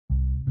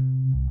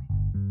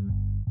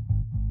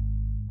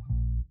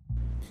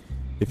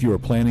If you are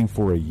planning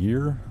for a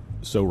year,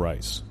 sow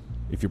rice.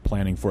 If you're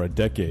planning for a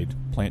decade,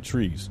 plant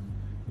trees.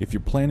 If you're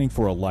planning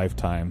for a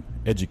lifetime,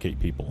 educate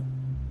people.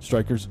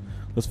 Strikers,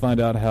 let's find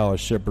out how a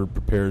shepherd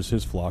prepares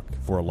his flock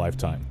for a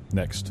lifetime.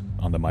 Next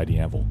on the Mighty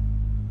Anvil.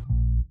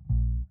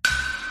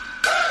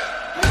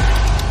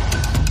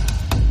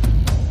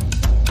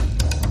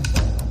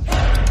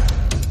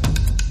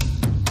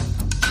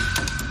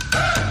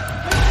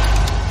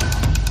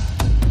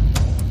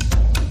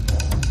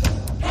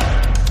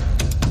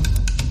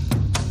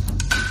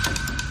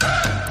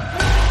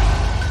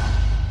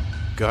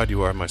 God,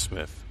 you are my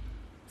smith.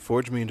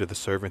 Forge me into the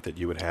servant that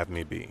you would have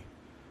me be.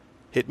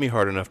 Hit me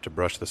hard enough to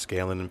brush the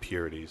scale and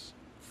impurities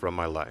from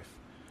my life.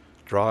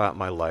 Draw out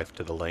my life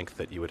to the length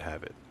that you would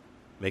have it.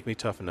 Make me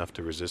tough enough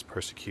to resist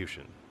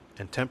persecution,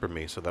 and temper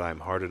me so that I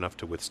am hard enough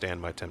to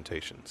withstand my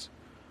temptations.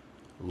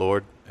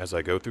 Lord, as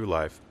I go through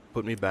life,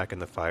 put me back in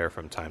the fire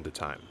from time to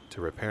time,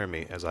 to repair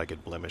me as I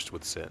get blemished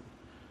with sin.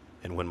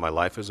 And when my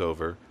life is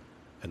over,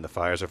 and the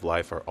fires of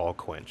life are all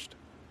quenched,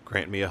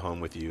 grant me a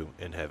home with you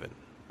in heaven.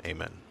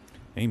 Amen.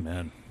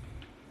 Amen.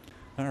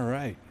 All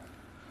right.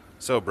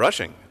 So,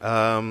 brushing.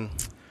 For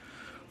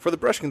the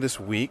brushing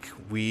this week,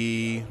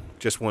 we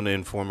just want to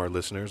inform our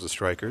listeners, the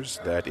Strikers,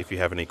 that if you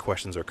have any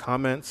questions or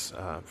comments,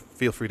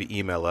 feel free to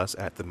email us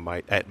at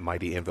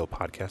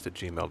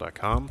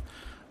mightyanvilpodcast@gmail.com.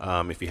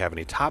 If you have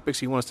any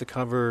topics you want us to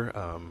cover,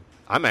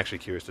 I'm actually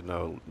curious to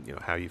know,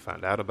 how you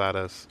found out about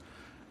us,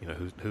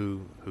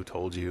 who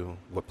told you,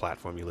 what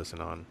platform you listen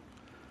on.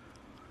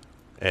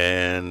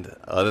 And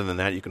other than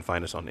that, you can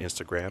find us on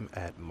Instagram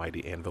at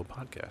Mighty Anvil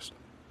Podcast.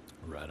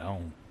 Right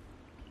on.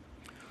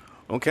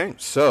 Okay,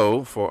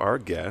 so for our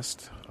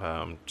guest,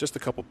 just a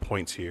couple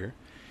points here.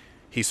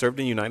 He served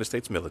in the United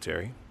States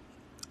military.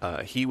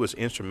 He was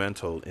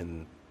instrumental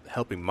in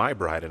helping my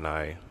bride and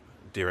I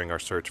during our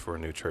search for a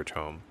new church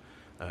home,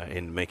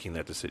 in making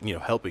that decision,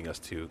 helping us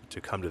to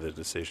come to the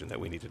decision that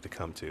we needed to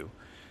come to.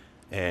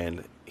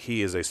 And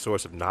he is a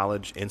source of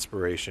knowledge,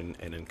 inspiration,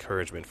 and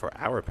encouragement for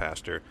our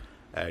pastor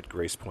at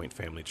Grace Point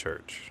Family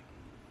Church.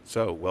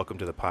 So, welcome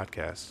to the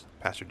podcast,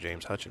 Pastor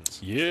James Hutchins.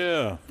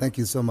 Yeah. Thank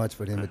you so much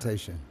for the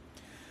invitation.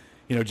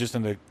 Just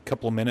in the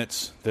couple of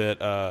minutes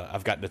that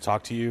I've gotten to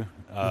talk to you,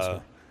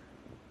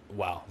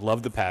 wow,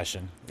 love the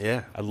passion.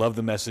 Yeah. I love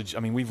the message. I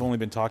mean, we've only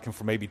been talking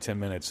for maybe 10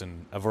 minutes,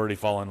 and I've already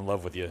fallen in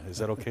love with you. Is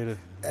that okay to?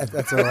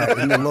 That's all right.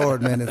 In the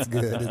Lord, man, it's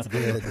good. It's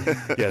good.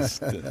 Yes.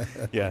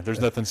 Yeah,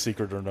 there's nothing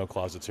secret or no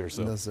closets here.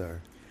 So. No,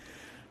 sir.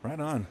 Right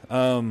on.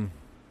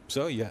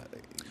 Yeah.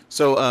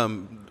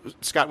 So,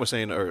 Scott was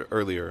saying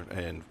earlier,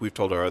 and we've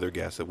told our other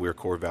guests that we're a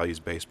core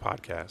values-based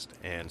podcast.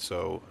 And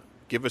so,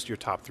 give us your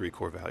top 3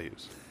 core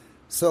values.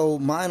 So,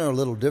 mine are a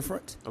little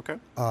different. Okay.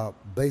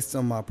 Based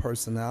on my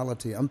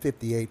personality. I'm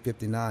 58,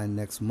 59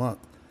 next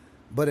month.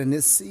 But in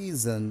this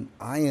season,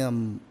 I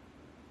am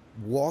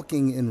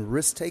walking in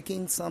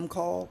risk-taking, some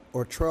call,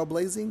 or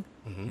trailblazing,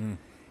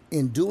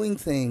 in doing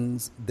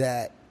things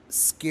that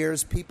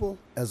scares people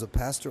as a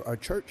pastor or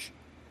church.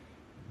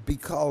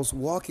 Because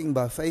walking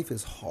by faith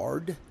is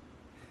hard.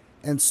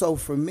 And so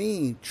for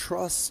me,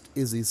 trust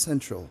is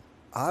essential.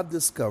 I've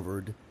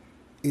discovered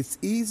it's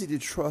easy to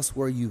trust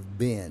where you've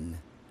been.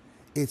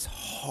 It's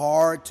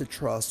hard to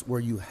trust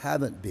where you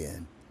haven't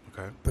been,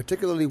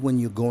 particularly when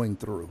you're going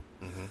through.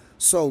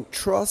 So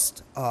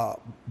trust,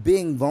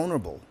 being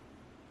vulnerable,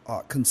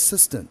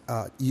 consistent.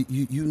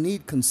 You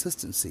need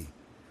consistency.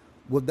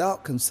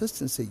 Without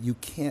consistency, you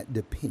can't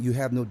depend. You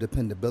have no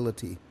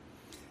dependability.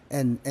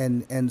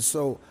 And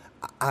so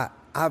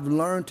I've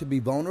learned to be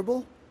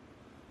vulnerable.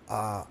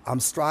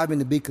 I'm striving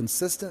to be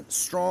consistent,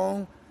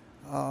 strong,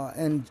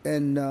 and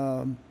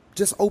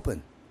just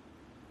open.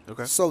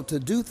 Okay. So to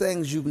do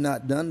things you've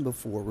not done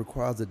before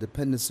requires a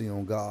dependency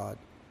on God.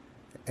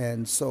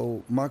 And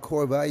so my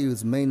core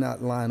values may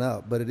not line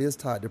up, but it is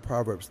tied to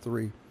Proverbs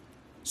 3.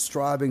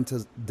 Striving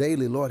to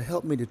daily, Lord,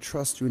 help me to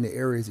trust you in the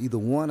areas, either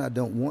 1, I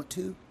don't want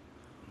to,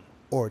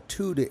 or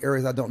 2, the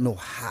areas I don't know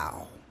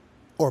how,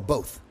 or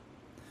both.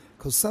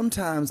 Because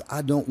sometimes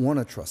I don't want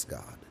to trust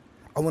God.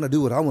 I want to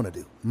do what I want to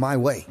do, my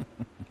way.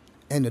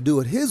 And to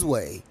do it his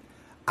way,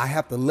 I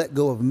have to let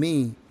go of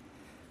me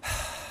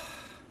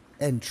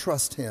and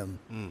trust him.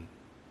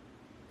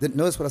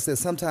 Notice what I said.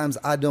 Sometimes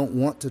I don't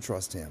want to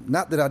trust him.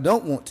 Not that I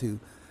don't want to,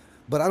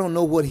 but I don't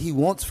know what he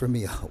wants from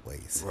me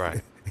always.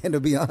 Right. And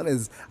to be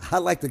honest, I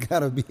like to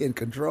kind of be in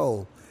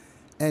control.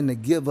 And to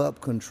give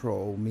up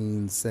control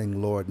means saying,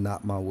 Lord,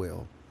 not my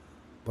will,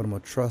 but I'm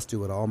going to trust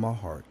you with all my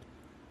heart.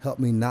 Help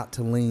me not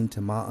to lean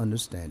to my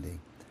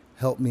understanding.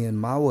 Help me in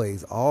my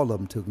ways, all of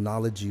them, to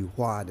acknowledge you,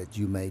 why that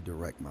you may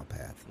direct my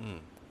path.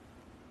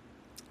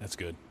 That's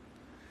good.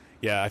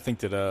 Yeah, I think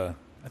that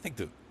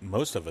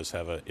most of us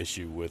have an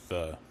issue with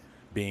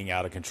being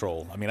out of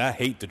control. I mean, I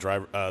hate to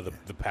drive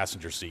the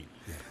passenger seat,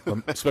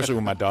 especially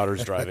when my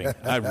daughter's driving.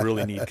 I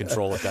really need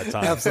control at that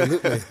time.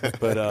 Absolutely.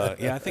 But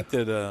I think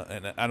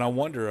that, and I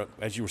wonder,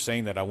 as you were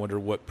saying that, I wonder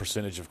what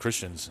percentage of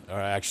Christians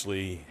are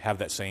actually have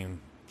that same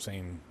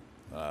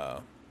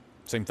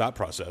thought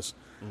process,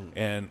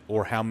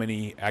 or how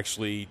many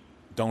actually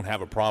don't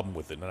have a problem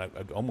with it. And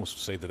I'd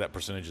almost say that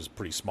percentage is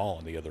pretty small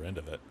on the other end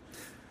of it.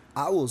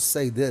 I will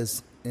say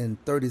this, in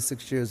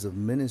 36 years of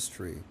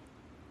ministry,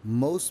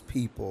 most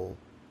people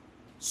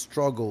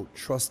struggle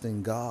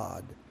trusting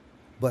God,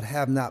 but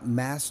have not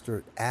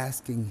mastered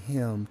asking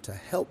Him to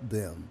help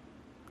them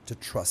to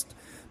trust.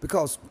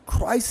 Because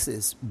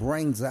crisis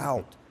brings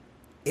out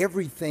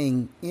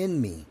everything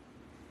in me,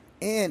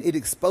 and it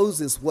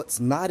exposes what's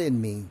not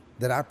in me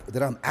that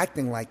I'm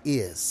acting like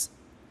is.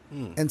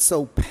 And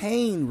so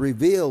pain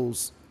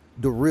reveals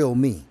the real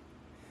me.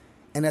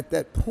 And at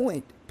that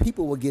point,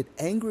 people will get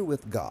angry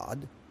with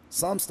God.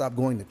 Some stop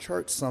going to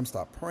church, some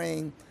stop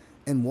praying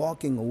and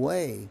walking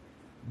away.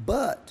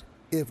 But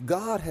if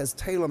God has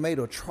tailor-made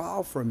a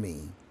trial for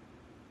me,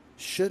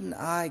 shouldn't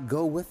I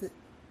go with it?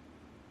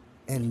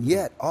 And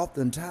yet,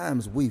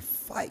 oftentimes, we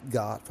fight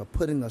God for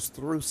putting us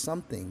through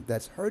something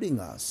that's hurting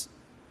us.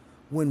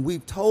 When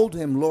we've told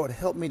Him, Lord,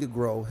 help me to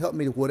grow, help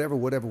me to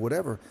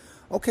whatever.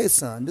 Okay,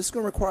 son, this is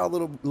going to require a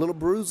little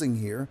bruising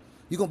here.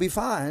 You're going to be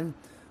fine,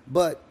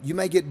 but you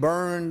may get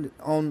burned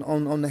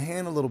on the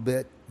hand a little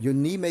bit. Your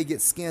knee may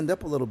get skinned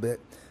up a little bit.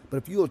 But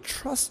if you'll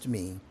trust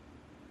me,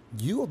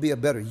 you will be a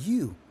better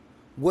you.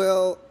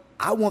 Well,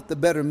 I want the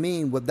better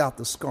me without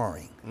the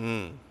scarring.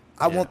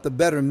 I want the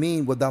better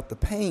me without the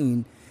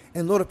pain.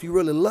 And Lord, if you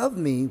really love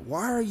me,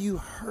 why are you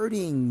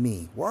hurting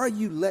me? Why are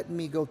you letting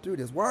me go through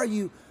this? Why are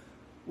you,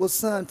 well,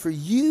 son, for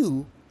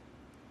you,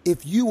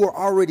 if you were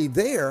already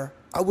there,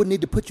 I wouldn't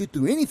need to put you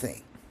through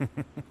anything.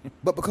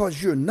 But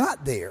because you're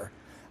not there,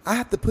 I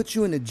have to put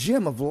you in the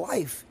gym of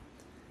life.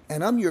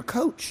 And I'm your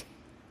coach.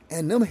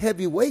 And them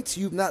heavy weights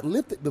you've not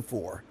lifted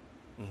before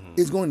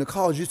is going to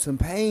cause you some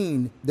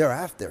pain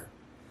thereafter.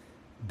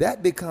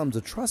 That becomes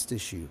a trust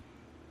issue.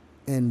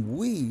 And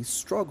we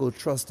struggle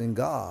trusting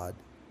God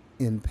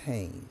in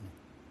pain.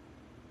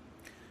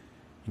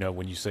 You know,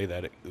 when you say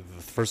that,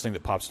 the first thing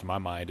that pops to my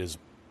mind is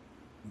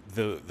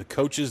the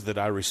coaches that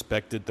I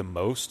respected the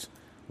most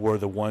were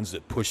the ones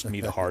that pushed me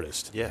the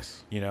hardest.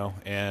 Yes. You know,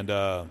 and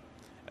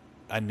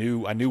I knew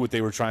what they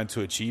were trying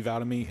to achieve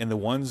out of me. And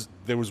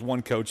there was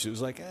one coach that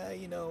was like,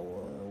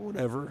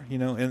 whatever,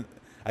 and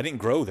I didn't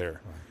grow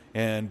there. Right.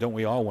 And don't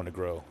we all want to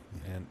grow?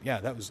 Yeah.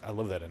 And I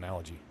love that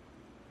analogy.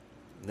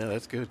 No,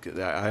 that's good. 'Cause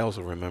I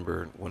also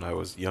remember when I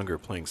was younger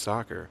playing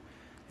soccer,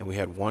 and we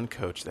had one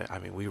coach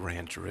we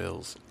ran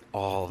drills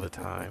all the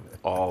time.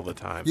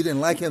 You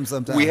didn't like him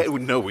sometimes? We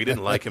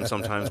didn't like him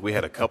sometimes. We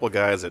had a couple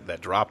guys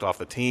that dropped off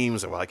the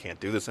teams, and, I can't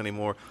do this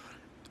anymore.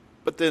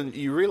 But then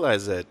you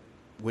realize that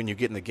when you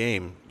get in the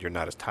game, you're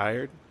not as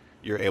tired.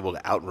 You're able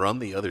to outrun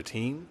the other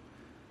team.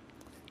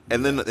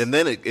 And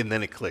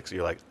then it clicks.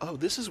 You're like, oh,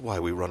 this is why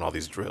we run all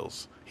these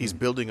drills. He's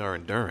building our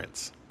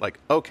endurance. Like,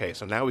 okay,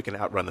 so now we can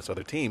outrun this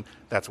other team.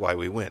 That's why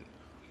we win.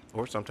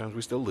 Or sometimes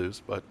we still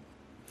lose, but.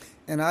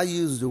 And I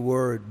use the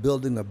word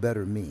building a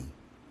better me.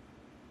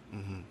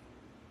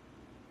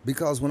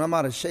 Because when I'm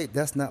out of shape,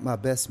 that's not my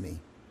best me.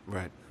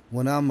 Right.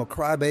 When I'm a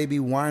crybaby,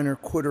 whiner,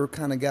 quitter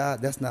kind of guy,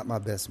 that's not my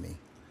best me.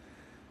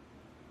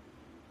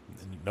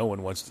 No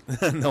one wants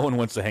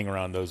to hang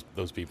around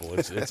those people.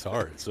 It's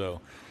hard.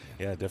 So,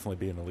 yeah, definitely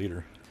being a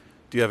leader.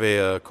 Do you have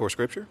a core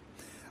scripture?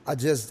 I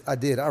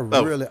did. I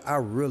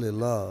really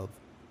love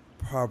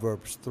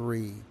Proverbs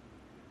 3.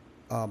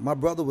 My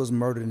brother was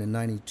murdered in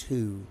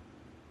 '92,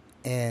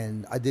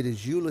 and I did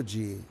his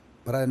eulogy,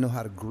 but I didn't know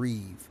how to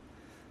grieve.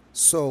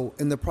 So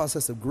in the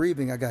process of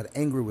grieving, I got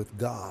angry with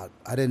God.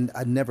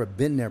 I'd never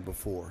been there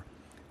before,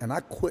 and I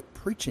quit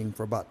preaching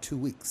for about 2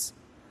 weeks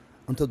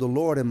until the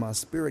Lord in my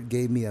spirit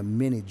gave me a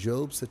mini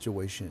Job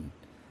situation,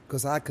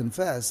 because I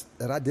confessed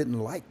that I didn't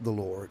like the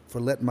Lord for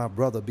letting my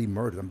brother be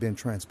murdered. I'm being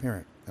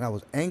transparent. And I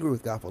was angry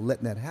with God for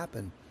letting that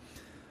happen.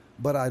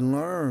 But I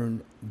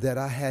learned that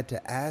I had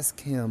to ask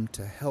Him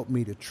to help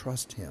me to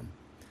trust Him.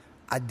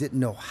 I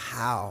didn't know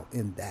how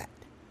in that.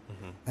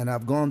 And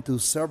I've gone through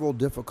several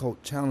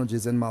difficult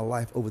challenges in my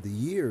life over the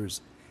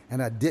years,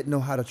 and I didn't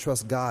know how to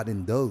trust God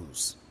in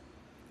those.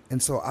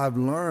 And so I've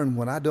learned,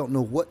 when I don't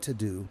know what to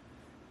do,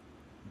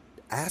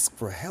 ask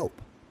for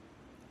help.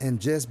 And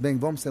just being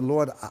vulnerable, saying,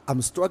 Lord,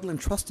 I'm struggling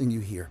trusting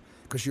you here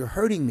because you're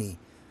hurting me,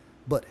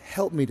 but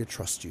help me to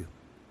trust you.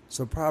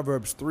 So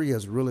Proverbs 3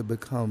 has really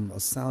become a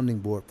sounding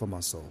board for my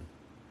soul.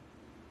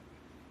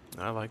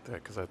 I like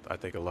that, because I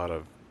think a lot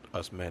of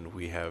us men,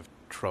 we have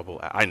trouble.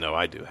 I know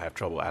I do have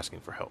trouble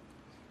asking for help.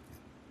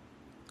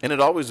 And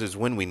it always is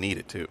when we need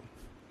it, too.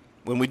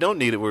 When we don't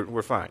need it,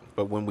 we're fine.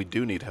 But when we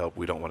do need help,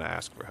 we don't want to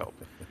ask for help.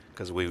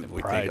 Because we think,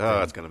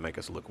 it's going to make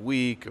us look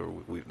weak, or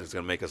it's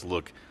going to make us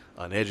look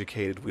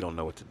uneducated. We don't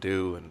know what to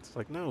do. And it's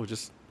like, no,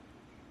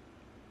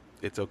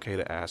 it's okay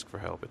to ask for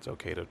help. It's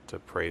okay to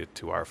pray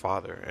to our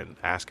Father and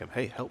ask Him,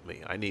 hey, help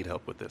me. I need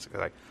help with this,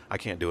 because I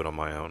can't do it on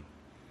my own.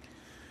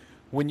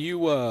 When you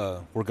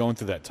were going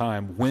through that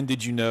time, when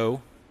did you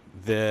know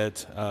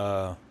that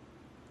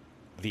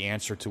the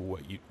answer to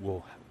what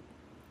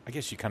I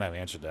guess you kind of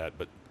answered that,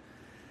 but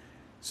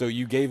so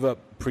you gave up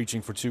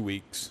preaching for 2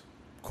 weeks.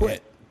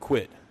 Quit.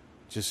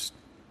 Just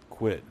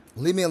quit.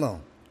 Leave me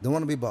alone. Don't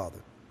want to be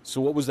bothered. So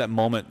what was that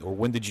moment, or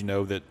when did you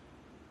know that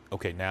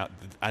okay, now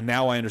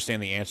I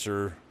understand the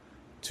answer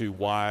to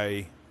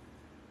why.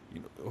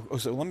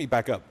 So let me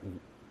back up.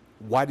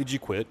 Why did you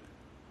quit?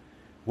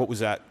 What was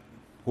that?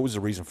 What was the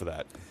reason for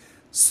that?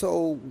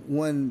 So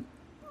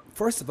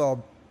first of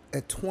all,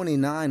 at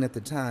 29 at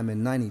the time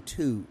in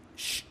 92,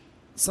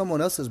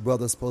 someone else's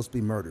brother is supposed to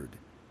be murdered,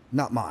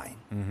 not mine.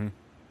 Mm-hmm.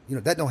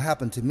 That don't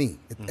happen to me.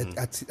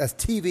 That's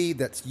TV,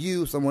 that's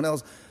you, someone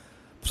else.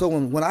 So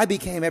when I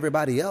became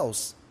everybody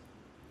else,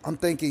 I'm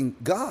thinking,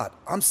 God,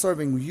 I'm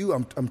serving you.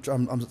 I'm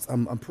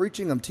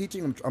preaching, I'm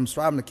teaching, I'm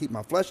striving to keep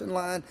my flesh in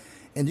line,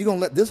 and you're going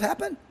to let this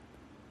happen?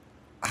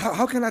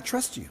 How can I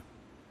trust you?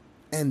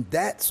 And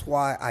that's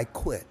why I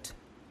quit.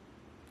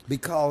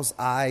 Because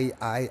I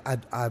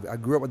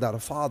grew up without a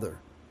father.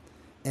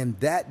 And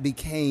that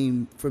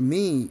became, for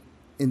me,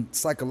 in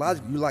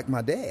psychologically, you like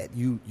my dad.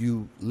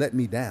 You let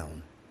me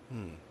down.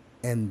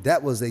 And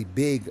that was a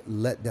big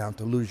letdown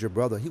to lose your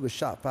brother. He was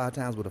shot 5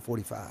 times with a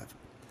 .45.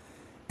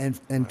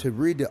 And to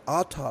read the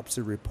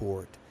autopsy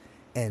report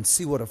and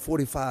see what a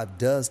 .45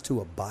 does to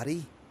a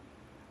body,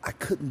 I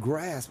couldn't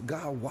grasp,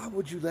 God, why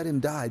would you let him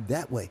die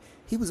that way?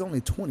 He was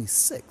only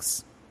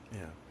 26. Yeah.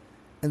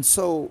 And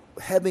so,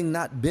 having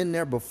not been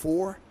there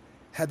before,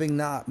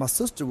 my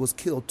sister was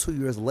killed 2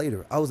 years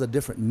later. I was a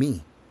different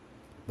me.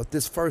 But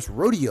this first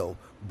rodeo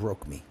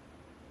broke me.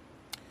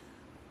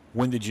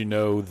 When did you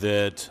know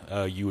that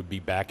you would be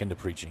back into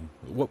preaching?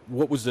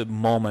 What was the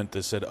moment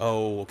that said,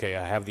 "Oh, okay,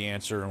 I have the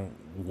answer, and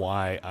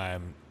why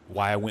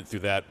I went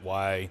through that,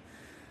 why,"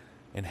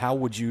 and how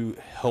would you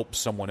help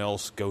someone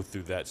else go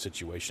through that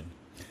situation?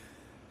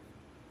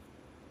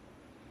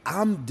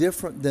 I'm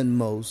different than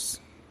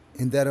most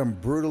in that I'm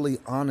brutally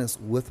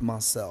honest with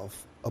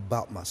myself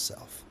about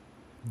myself.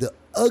 The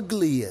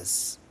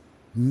ugliest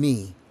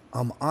me,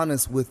 I'm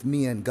honest with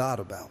me and God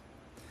about.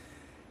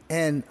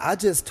 And I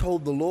just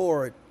told the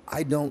Lord,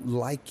 I don't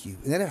like you.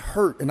 And then it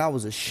hurt, and I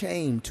was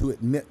ashamed to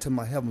admit to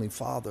my Heavenly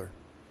Father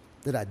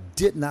that I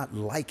did not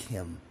like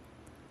him.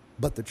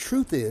 But the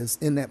truth is,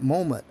 in that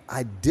moment,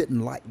 I didn't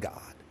like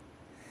God.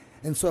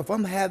 And so if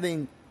I'm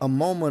having a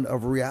moment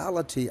of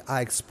reality,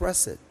 I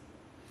express it.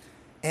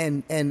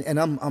 And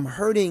I'm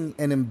hurting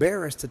and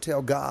embarrassed to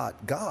tell God,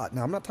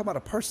 now I'm not talking about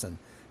a person,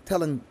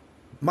 telling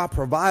my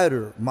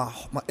provider, my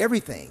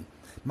everything,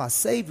 my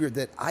Savior,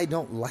 that I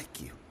don't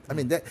like you. I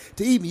mean, that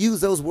to even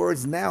use those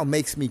words now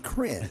makes me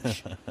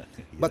cringe.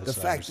 But the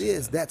fact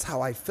is, that's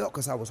how I felt,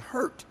 because I was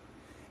hurt.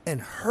 And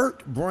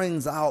hurt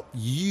brings out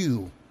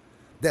you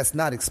that's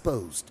not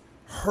exposed.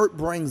 Hurt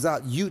brings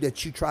out you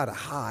that you try to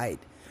hide.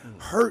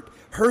 Hurt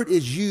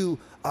is you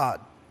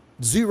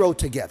zero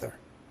together,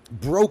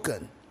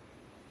 broken.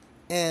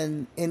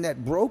 And in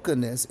that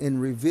brokenness, in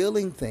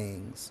revealing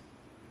things,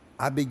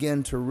 I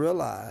began to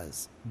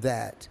realize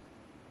that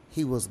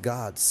he was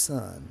God's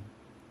son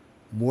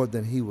more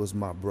than he was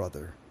my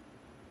brother.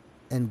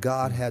 And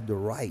God had the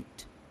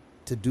right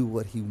to do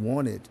what he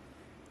wanted.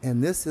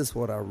 And this is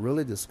what I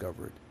really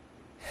discovered.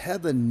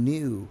 Heaven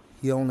knew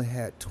he only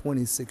had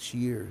 26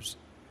 years.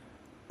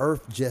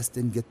 Earth just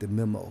didn't get the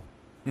memo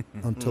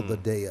until the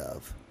day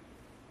of.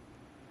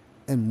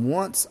 And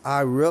once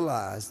I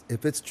realized,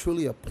 if it's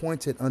truly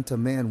appointed unto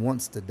man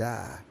once to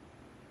die,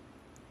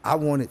 I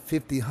wanted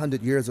 50,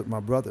 100 years with my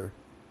brother.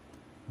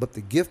 But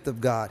the gift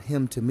of God,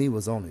 him to me,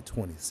 was only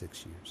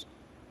 26 years.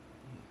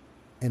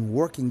 And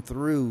working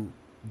through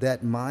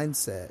that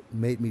mindset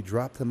made me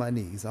drop to my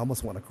knees. I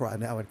almost want to cry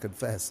now and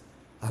confess,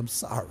 I'm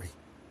sorry.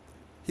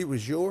 He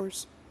was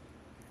yours.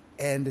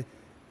 And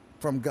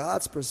from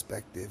God's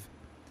perspective,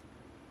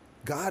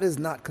 God is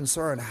not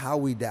concerned how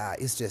we die.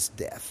 It's just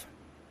death.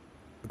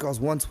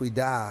 Because once we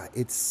die,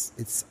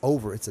 it's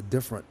over. It's a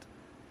different.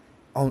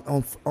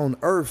 On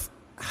earth,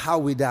 how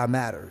we die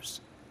matters.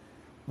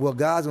 Well,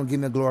 God's going to give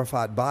me a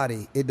glorified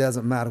body. It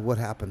doesn't matter what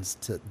happens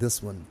to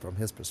this one from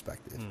his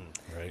perspective.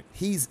 Right.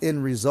 He's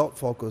in result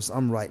focus.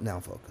 I'm right now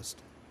focused.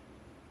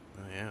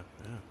 Oh, yeah.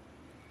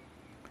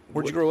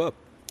 Where'd you grow up?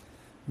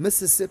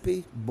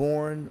 Mississippi,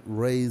 born,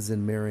 raised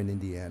in Marion,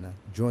 Indiana.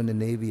 Joined the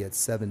Navy at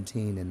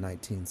 17 in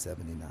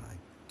 1979.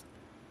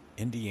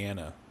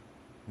 Indiana.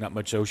 Not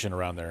much ocean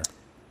around there.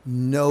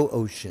 No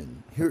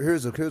ocean.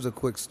 Here's a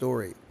quick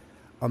story.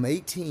 I'm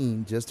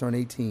 18, just turned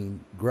 18,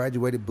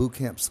 graduated boot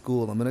camp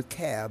school. I'm in a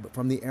cab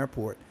from the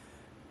airport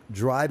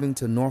driving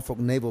to Norfolk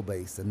Naval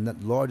Base, the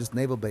largest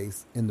naval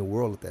base in the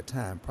world at that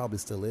time, probably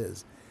still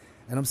is.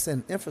 And I'm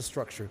seeing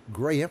infrastructure,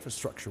 gray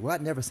infrastructure. Well,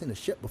 I'd never seen a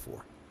ship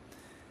before.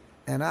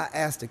 And I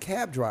asked the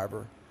cab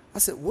driver, I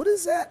said, what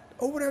is that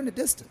over there in the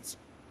distance?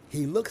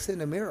 He looks in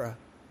the mirror.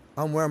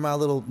 I'm wearing my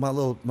little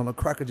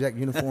Cracker Jack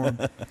uniform.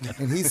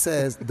 And he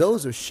says,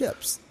 those are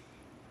ships.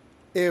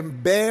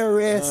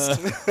 Embarrassed.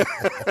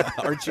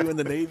 Aren't you in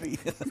the Navy?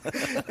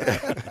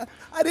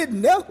 I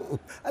didn't know.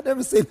 I'd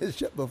never seen this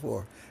ship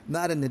before.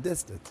 Not in the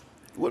distance.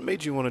 What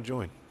made you want to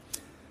join?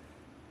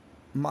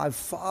 My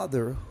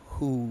father,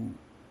 who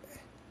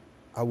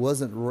I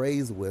wasn't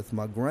raised with,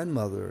 my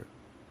grandmother,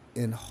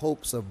 in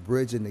hopes of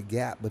bridging the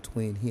gap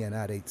between he and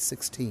I at age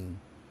 16,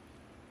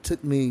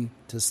 took me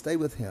to stay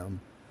with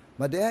him.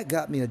 My dad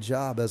got me a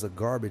job as a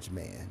garbage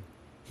man.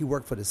 He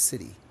worked for the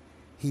city.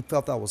 He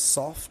felt I was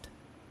soft.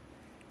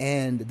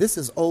 And this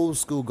is old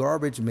school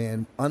garbage,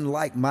 man.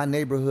 Unlike my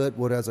neighborhood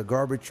where there's a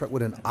garbage truck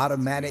with an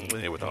automatic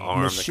with the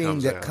arm machine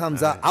that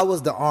comes out. I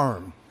was the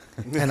arm,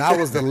 and I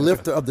was the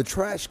lifter of the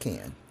trash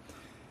can.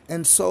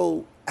 And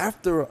so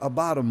after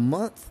about a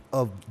month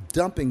of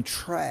dumping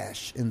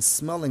trash and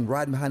smelling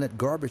right behind that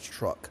garbage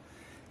truck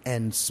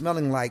and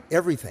smelling like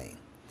everything,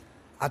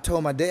 I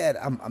told my dad,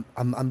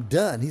 I'm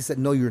done. He said,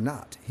 no, you're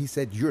not. He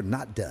said, you're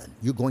not done.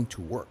 You're going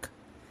to work.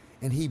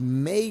 And he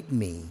made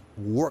me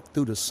work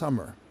through the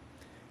summer.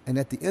 And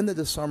at the end of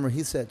the summer,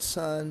 he said,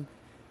 son,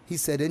 he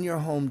said, in your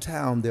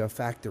hometown, there are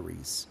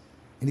factories.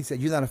 And he said,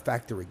 you're not a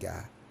factory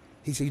guy.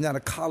 He said, you're not a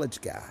college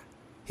guy.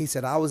 He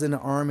said, I was in the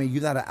Army.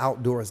 You're not an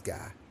outdoors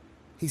guy.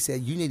 He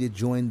said, you need to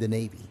join the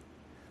Navy.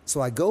 So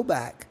I go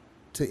back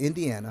to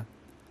Indiana.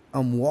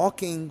 I'm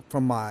walking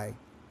from my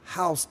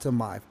house to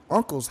my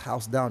uncle's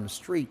house down the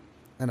street,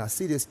 and I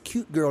see this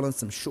cute girl in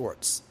some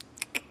shorts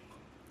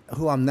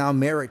who I'm now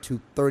married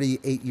to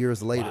 38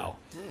 years later. Wow.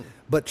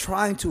 But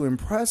trying to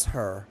impress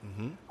her,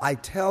 I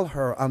tell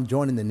her I'm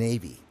joining the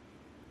Navy.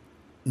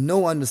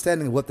 No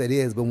understanding of what that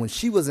is, but when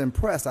she was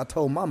impressed, I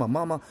told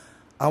Mama,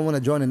 I want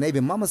to join the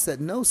Navy. Mama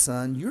said, no,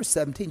 son, you're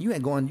 17. You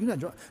ain't going, you're not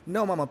joining.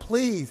 No, Mama,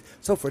 please.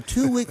 So for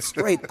 2 weeks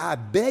straight, I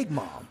begged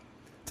Mom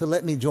to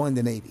let me join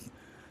the Navy.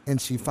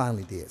 And she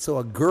finally did. So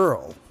a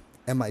girl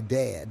and my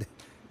dad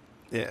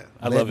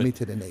led me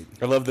to the Navy.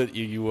 I love that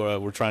you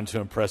were trying to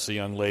impress a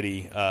young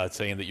lady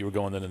saying that you were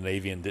going to the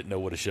Navy and didn't know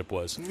what a ship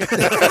was. That's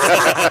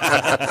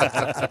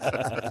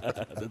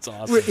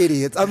awesome. We're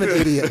idiots. I'm an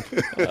idiot.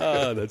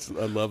 I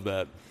love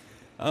that.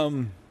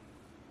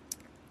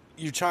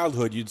 Your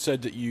childhood, you'd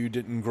said that you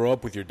didn't grow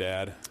up with your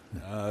dad.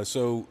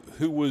 So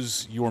who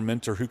was your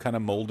mentor? Who kind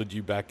of molded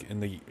you back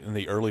in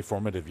the early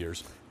formative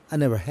years? I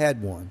never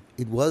had one.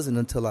 It wasn't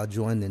until I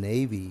joined the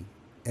Navy,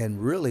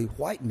 and really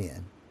white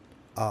men,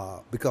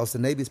 because the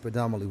Navy is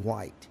predominantly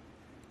white.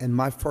 And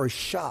my first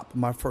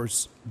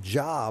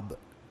job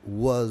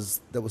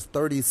was, there was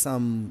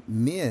 30-some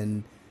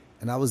men,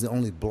 and I was the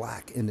only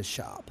black in the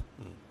shop.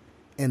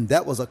 And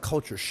that was a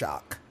culture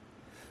shock.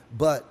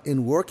 But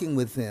in working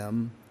with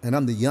them, and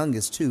I'm the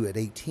youngest too at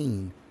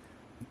 18,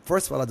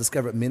 first of all, I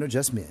discovered men are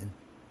just men.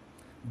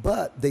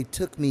 But they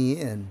took me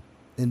in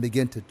and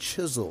began to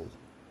chisel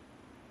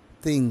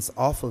things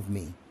off of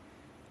me.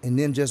 And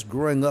then just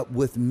growing up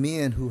with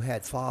men who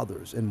had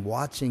fathers and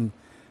watching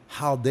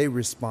how they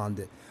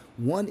responded.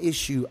 One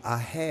issue I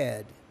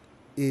had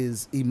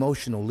is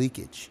emotional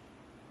leakage.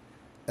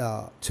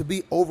 To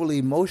be overly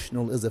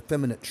emotional is a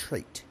feminine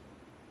trait.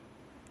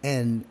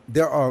 And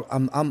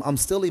I'm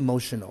still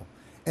emotional.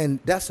 And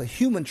that's a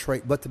human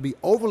trait, but to be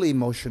overly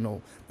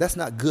emotional, that's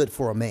not good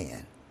for a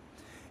man.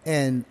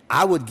 And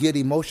I would get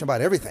emotional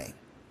about everything.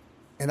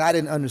 And I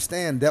didn't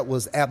understand that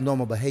was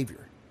abnormal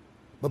behavior.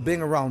 But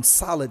being around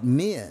solid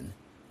men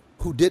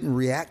who didn't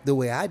react the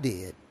way I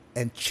did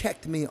and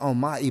checked me on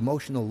my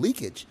emotional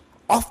leakage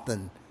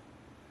often,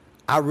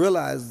 I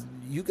realized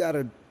you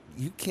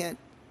can't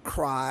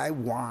cry,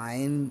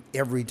 whine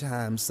every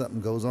time something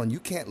goes on.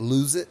 You can't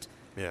lose it.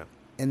 Yeah.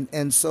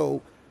 And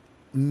so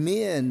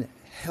men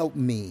helped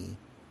me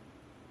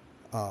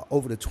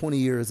over the 20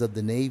 years of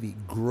the Navy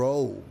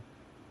grow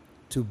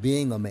to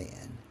being a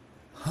man.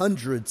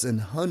 Hundreds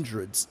and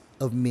hundreds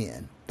of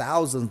men,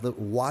 thousands that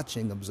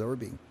watching,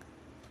 observing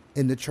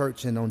in the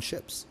church and on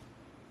ships.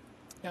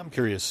 Yeah, I'm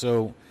curious.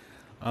 So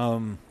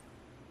in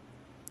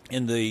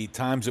the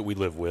times that we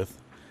live with,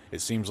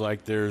 it seems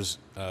like there's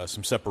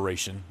some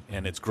separation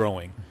and it's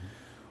growing.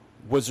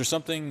 Mm-hmm. Was there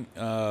something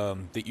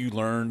that you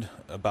learned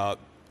about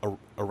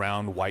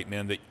around white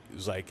men that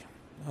was like,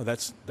 oh,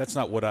 that's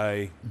not what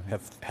I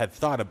had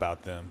thought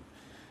about them?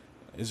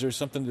 Is there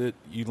something that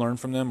you learned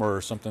from them, or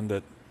something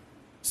that?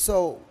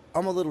 So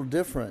I'm a little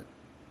different.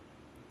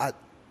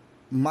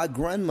 My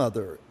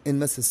grandmother in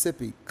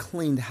Mississippi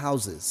cleaned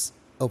houses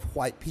of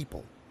white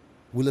people.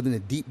 We live in a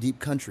deep, deep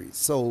country,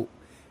 so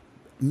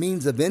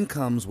means of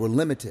incomes were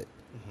limited.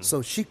 Mm-hmm.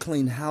 So she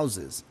cleaned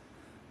houses,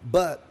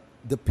 but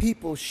the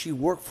people she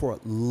worked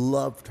for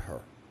loved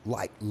her.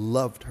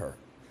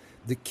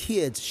 The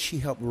kids she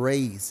helped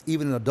raise,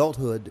 even in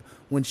adulthood,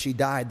 when she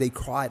died, they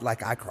cried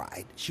like I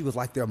cried. She was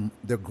like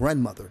their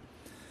grandmother.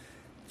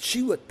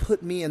 She would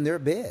put me in their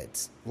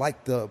beds,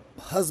 like the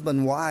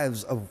husband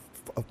wives of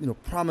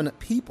prominent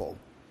people.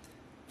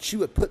 She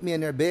would put me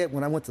in their bed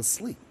when I went to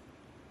sleep.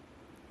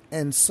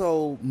 And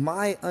so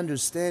my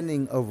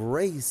understanding of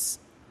race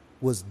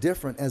was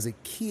different as a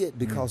kid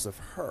because of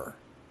her.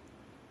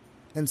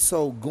 And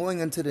so going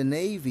into the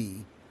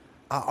Navy,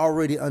 I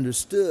already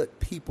understood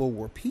people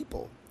were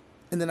people.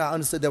 And then I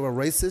understood there were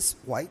racist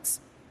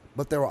whites,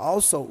 but there were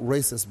also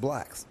racist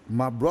blacks.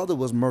 My brother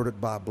was murdered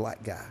by a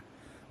black guy.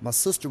 My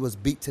sister was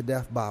beat to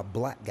death by a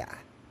black guy.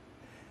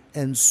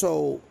 And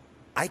so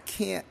I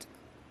can't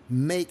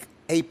make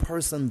a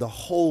person the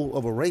whole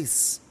of a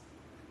race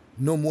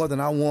no more than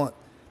I want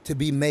to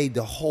be made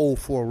the whole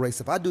for a race.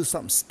 If I do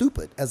something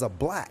stupid as a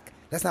black,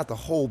 that's not the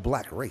whole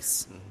black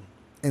race.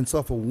 Mm-hmm. And so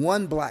if a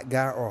one black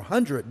guy or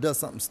 100 does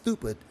something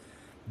stupid,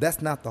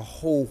 That's not the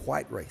whole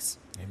white race.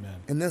 Amen.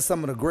 And then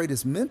some of the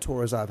greatest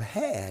mentors I've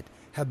had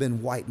have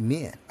been white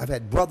men. I've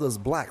had brothers,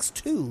 blacks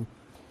too,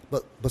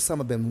 but some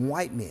have been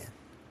white men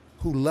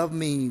who love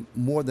me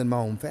more than my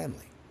own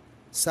family,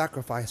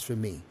 sacrificed for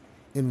me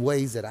in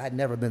ways that I'd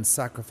never been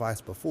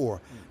sacrificed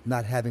before,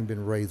 not having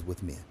been raised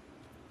with men.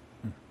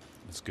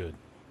 That's good.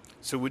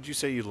 So would you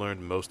say you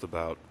learned most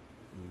about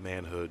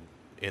manhood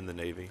in the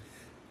Navy?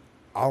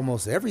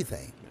 Almost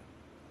everything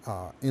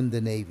in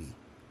the Navy.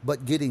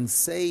 But getting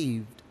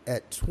saved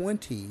at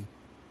 20,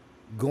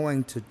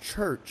 going to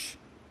church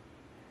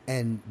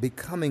and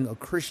becoming a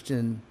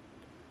Christian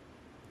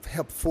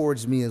helped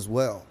forge me as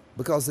well.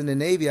 Because in the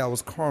Navy, I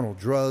was carnal,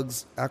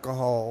 drugs,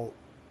 alcohol,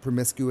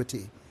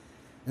 promiscuity.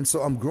 And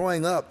so I'm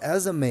growing up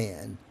as a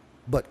man,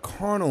 but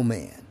carnal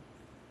man.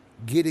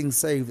 Getting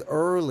saved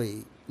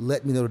early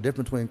let me know the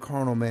difference between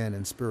carnal man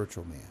and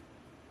spiritual man.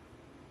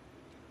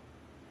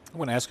 I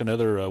want to ask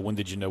another, when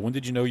did you know? When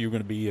did you know you were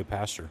going to be a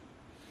pastor?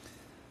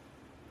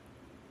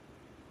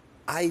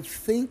 I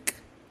think,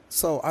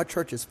 so our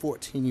church is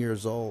 14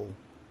 years old.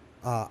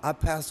 I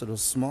pastored a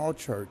small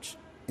church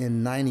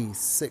in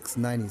 96,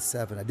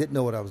 97. I didn't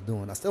know what I was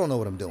doing. I still don't know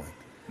what I'm doing.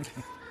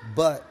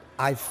 But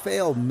I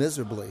failed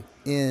miserably.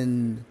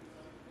 In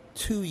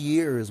 2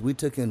 years, we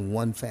took in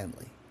one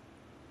family.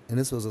 And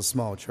this was a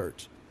small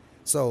church.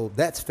 So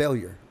that's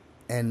failure.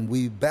 And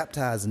we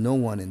baptized no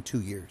one in 2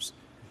 years.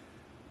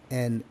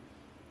 And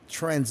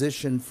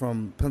transitioned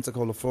from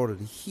Pensacola, Florida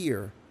to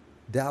here,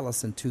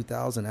 Dallas in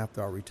 2000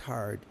 after I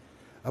retired.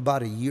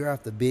 About a year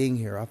after being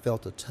here, I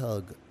felt a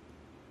tug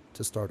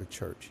to start a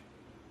church.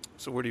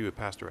 So where do you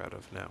pastor out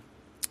of now?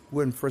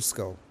 We're in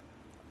Frisco.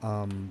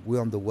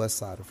 We're on the west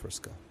side of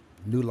Frisco.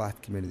 New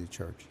Life Community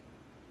Church.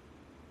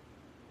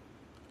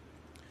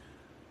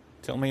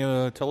 Tell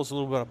us a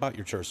little bit about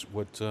your church.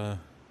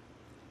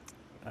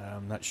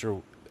 I'm not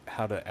sure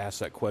how to ask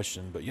that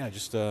question, but yeah,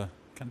 just kind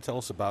of tell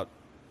us about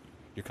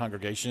your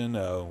congregation,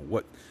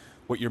 what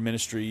your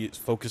ministry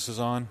focuses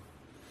on.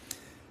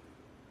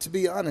 To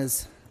be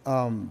honest,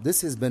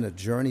 this has been a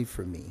journey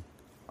for me.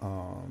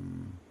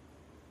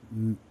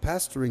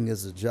 Pastoring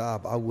is a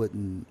job I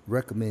wouldn't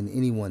recommend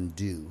anyone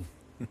do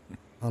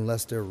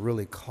unless they're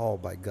really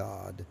called by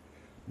God.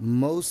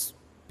 Most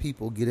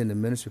people get into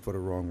ministry for the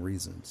wrong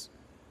reasons.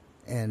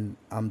 And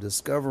I'm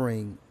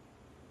discovering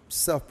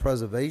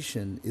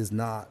self-preservation is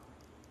not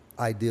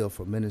ideal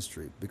for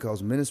ministry,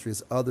 because ministry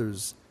is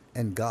others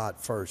and God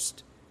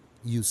first,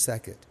 you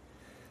second.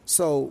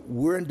 So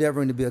we're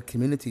endeavoring to be a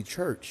community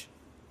church.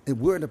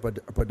 And we're in a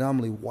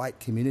predominantly white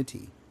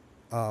community,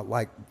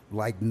 like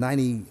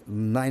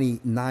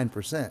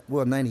 99%.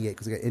 Well, 98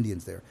 because we got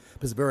Indians there.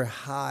 But it's a very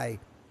high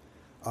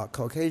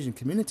Caucasian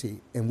community,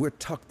 and we're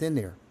tucked in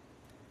there.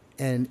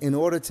 And in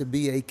order to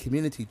be a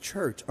community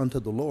church unto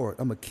the Lord,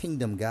 I'm a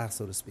kingdom guy,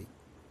 so to speak.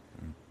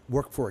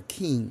 Work for a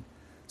king.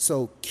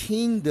 So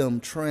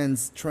kingdom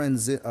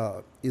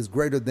is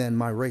greater than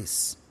my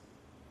race.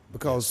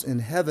 Because in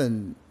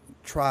heaven,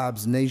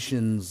 tribes,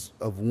 nations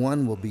of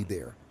one will be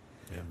there.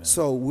 Amen.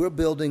 So we're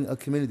building a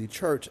community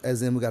church,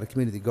 as in we got a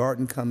community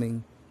garden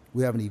coming.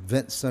 We have an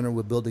event center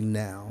we're building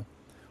now.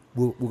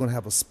 We're going to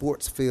have a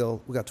sports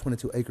field. We got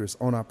 22 acres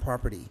on our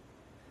property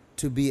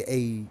to be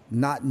a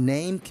not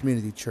named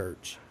community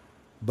church,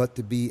 but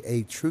to be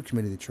a true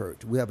community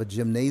church. We have a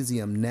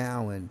gymnasium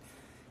now, and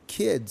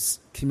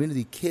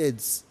community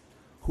kids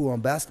who are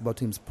on basketball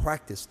teams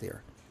practice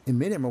there. And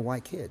many of them are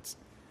white kids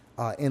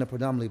in a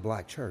predominantly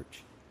black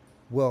church.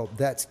 Well,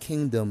 that's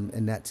kingdom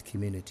and that's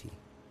community.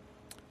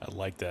 I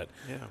like that.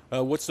 Yeah.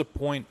 What's the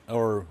point,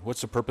 or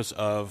what's the purpose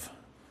of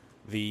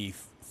the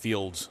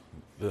fields?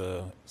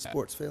 The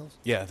sports fields?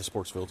 Yeah, the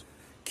sports fields.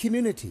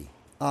 Community.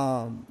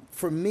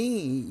 For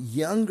me,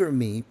 younger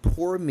me,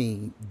 poor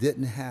me,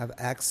 didn't have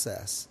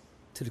access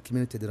to the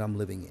community that I'm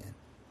living in.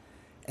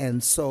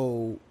 And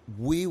so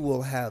we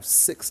will have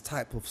 6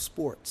 types of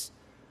sports,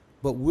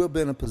 but we'll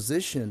be in a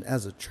position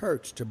as a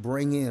church to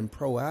bring in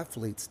pro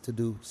athletes to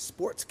do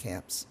sports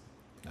camps.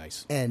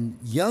 Nice. And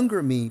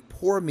younger me,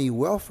 poor me,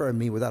 welfare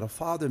me, without a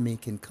father me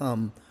can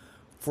come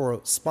for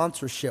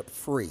sponsorship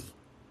free.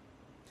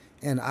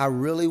 And I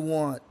really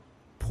want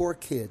poor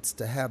kids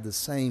to have the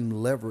same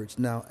leverage.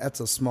 Now,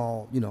 that's a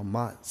small,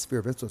 my sphere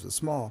of influence is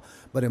small,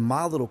 but in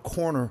my little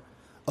corner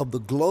of the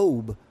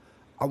globe,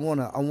 I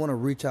want to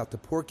reach out to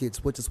poor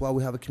kids, which is why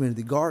we have a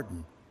community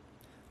garden.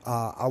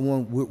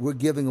 We're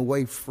giving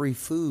away free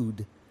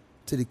food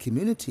to the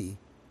community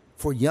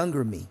for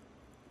younger me,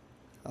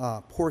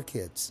 poor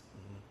kids.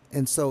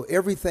 And so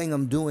everything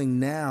I'm doing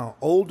now,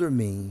 older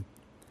me,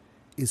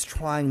 is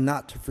trying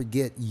not to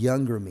forget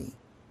younger me.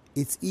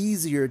 It's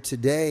easier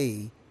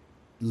today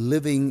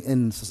living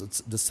in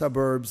the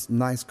suburbs,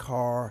 nice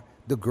car,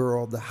 the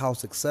girl, the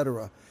house,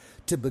 etc.,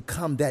 to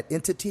become that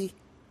entity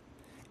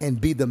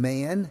and be the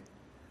man.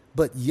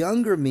 But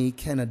younger me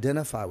can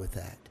identify with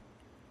that.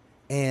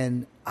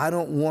 And I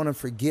don't want to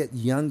forget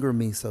younger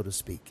me, so to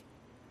speak,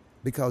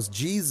 because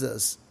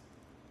Jesus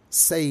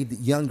saved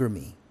younger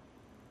me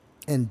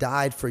and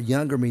died for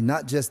younger me,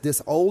 not just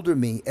this older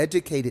me,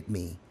 educated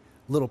me,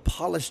 little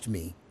polished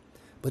me,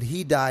 But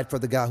he died for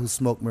the guy who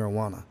smoked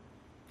marijuana.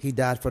 He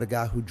died for the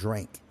guy who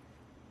drank,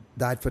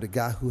 died for the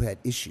guy who had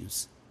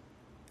issues.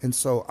 And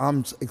so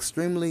I'm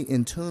extremely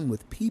in tune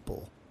with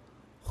people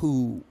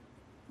who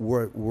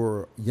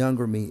were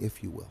younger me,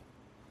 if you will.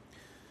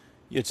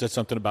 You had said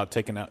something about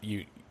taking out,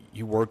 you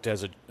worked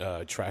as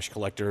a trash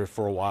collector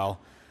for a while,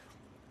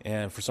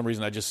 and for some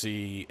reason I just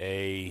see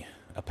a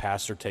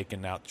pastor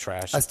taking out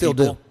trash. I still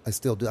do.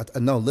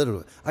 No,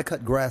 literally. I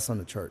cut grass on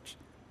the church.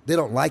 They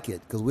don't like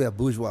it because we have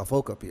bourgeois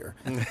folk up here.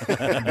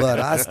 But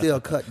I still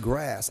cut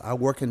grass. I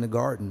work in the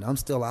garden. I'm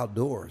still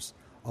outdoors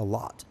a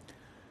lot.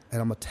 And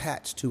I'm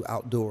attached to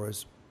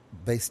outdoors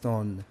based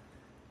on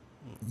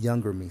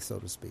younger me, so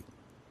to speak.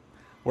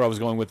 Where I was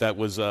going with that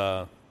was,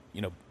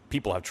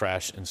 people have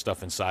trash and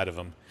stuff inside of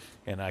them.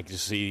 And I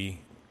just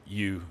see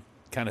you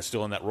kind of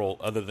still in that role,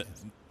 other than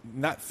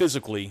not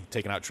physically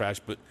taking out trash,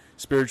 but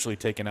spiritually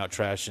taking out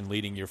trash and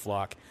leading your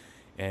flock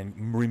and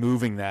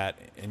removing that.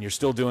 And you're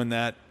still doing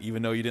that,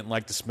 even though you didn't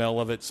like the smell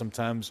of it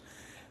sometimes.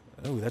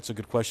 Oh, that's a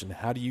good question.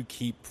 How do you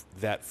keep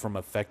that from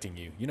affecting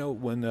you? You know,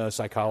 when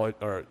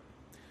psychologists or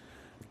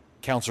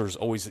counselors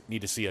always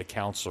need to see a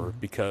counselor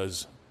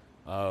because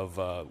of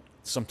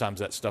sometimes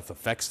that stuff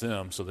affects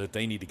them, so that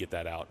they need to get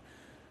that out.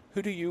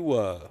 Who do you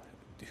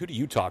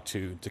talk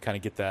to kind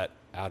of get that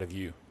out of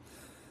you?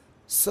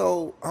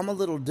 So I'm a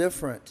little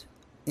different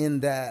in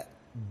that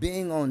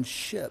being on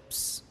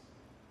ships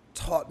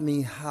taught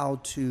me how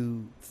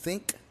to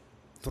think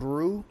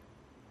through,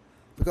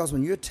 because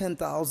when you're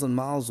 10,000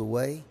 miles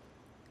away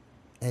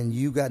and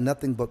you got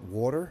nothing but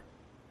water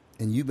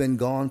and you've been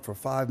gone for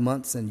 5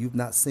 months and you've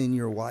not seen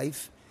your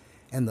wife,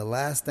 and the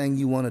last thing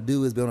you want to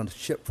do is be on a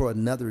ship for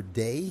another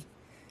day,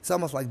 it's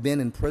almost like being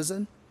in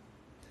prison.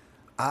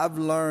 I've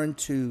learned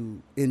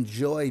to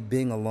enjoy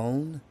being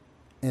alone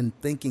and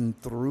thinking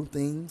through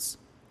things,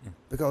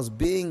 because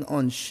being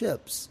on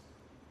ships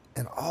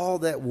and all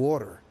that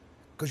water,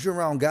 because you're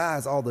around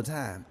guys all the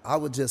time, I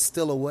would just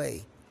steal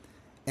away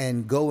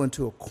and go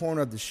into a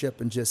corner of the ship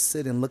and just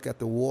sit and look at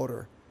the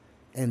water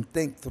and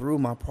think through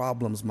my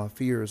problems, my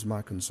fears,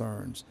 my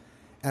concerns.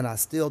 And I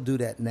still do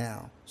that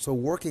now. So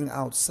working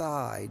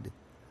outside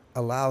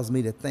allows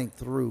me to think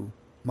through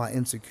my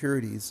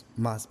insecurities,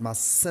 my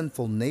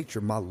sinful nature,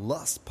 my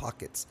lust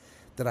pockets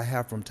that I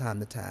have from time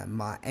to time,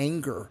 my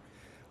anger,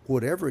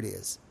 whatever it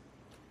is.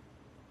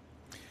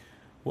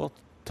 Well,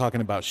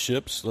 talking about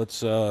ships,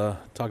 let's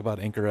talk about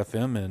Anchor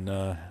FM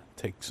and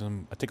take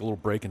a little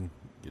break and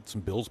get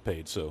some bills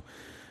paid. So,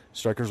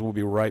 Strikers, will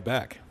be right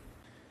back.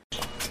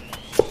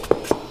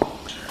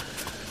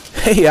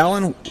 Hey,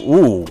 Alan.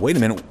 Ooh, wait a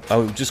minute.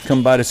 I just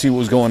come by to see what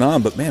was going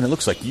on, but man, it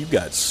looks like you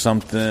got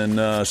something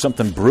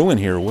brewing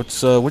here.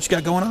 What you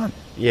got going on?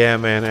 Yeah,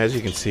 man, as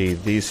you can see,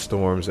 these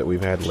storms that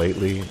we've had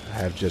lately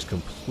have just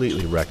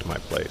completely wrecked my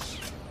place.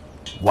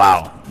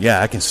 Wow.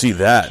 Yeah, I can see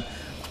that.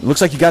 Looks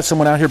like you got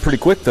someone out here pretty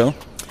quick, though.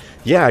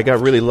 Yeah, I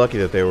got really lucky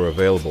that they were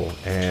available,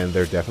 and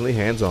they're definitely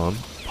hands-on,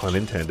 pun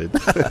intended.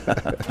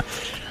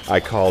 I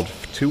called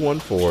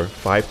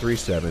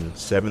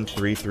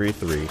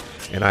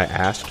 214-537-7333, and I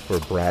asked for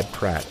Brad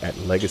Pratt at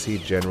Legacy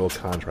General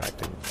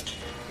Contracting.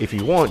 If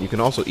you want, you can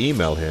also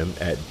email him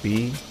at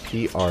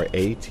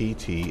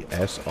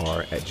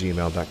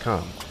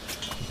bprattsr@gmail.com.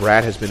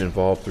 Brad has been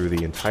involved through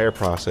the entire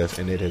process,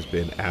 and it has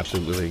been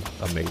absolutely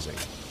amazing.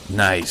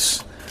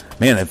 Nice.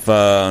 Man, if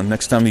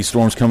next time these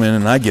storms come in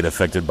and I get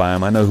affected by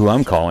them, I know who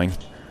I'm calling.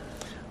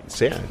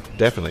 So yeah,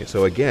 definitely.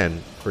 So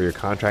again, for your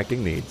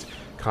contracting needs,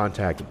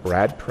 contact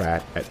Brad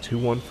Pratt at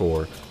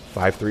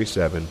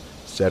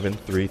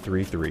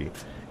 214-537-7333.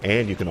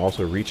 And you can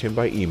also reach him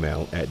by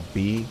email at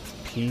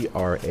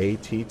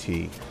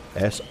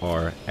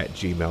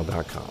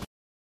bprattsr@gmail.com.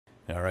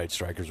 All right,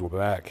 Strikers, we're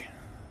back.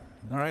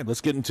 All right,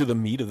 let's get into the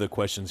meat of the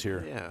questions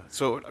here. Yeah.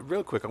 So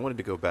real quick, I wanted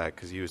to go back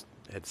because you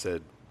had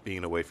said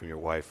being away from your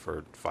wife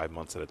for 5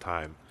 months at a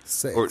time.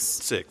 6. Or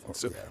 6.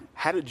 So yeah.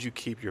 How did you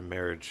keep your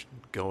marriage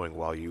going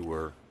while you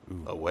were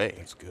away?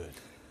 That's good.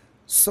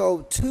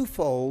 So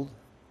twofold,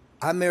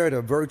 I married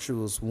a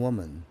virtuous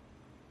woman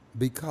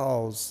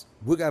because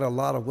we got a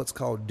lot of what's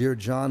called Dear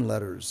John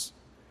letters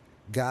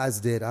guys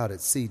did out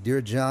at sea.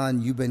 Dear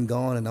John, you've been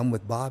gone and I'm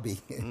with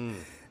Bobby.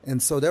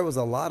 And so there was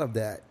a lot of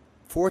that.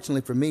 Fortunately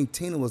for me,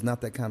 Tina was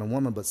not that kind of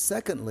woman. But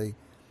secondly,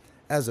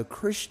 as a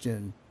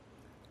Christian,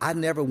 I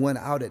never went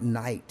out at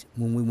night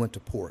when we went to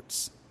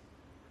ports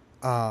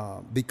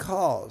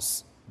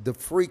because the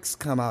freaks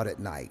come out at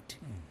night.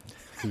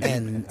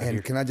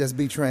 And can I just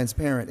be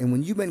transparent? And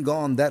when you've been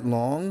gone that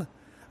long,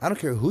 I don't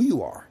care who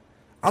you are.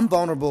 I'm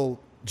vulnerable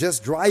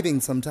just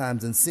driving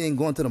sometimes and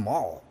going to the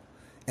mall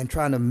and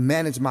trying to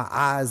manage my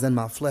eyes and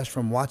my flesh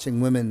from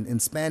watching women in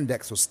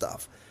spandex or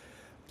stuff.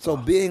 So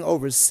being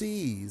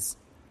overseas,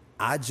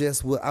 I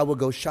would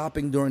go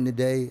shopping during the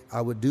day.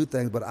 I would do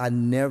things, but I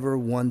never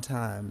one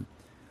time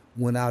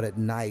went out at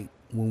night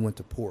when we went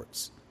to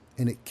ports.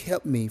 And it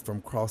kept me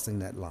from crossing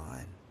that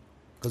line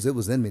because it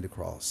was in me to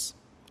cross.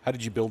 How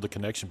did you build the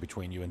connection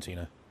between you and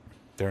Tina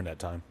during that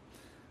time?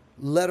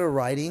 Letter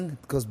writing,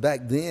 because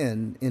back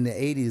then in the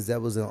 80s,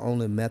 that was the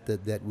only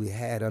method that we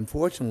had.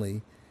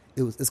 Unfortunately, it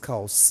It's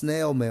called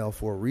snail mail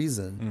for a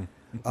reason.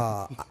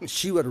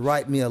 She would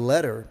write me a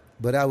letter,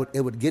 but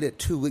it would get it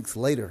 2 weeks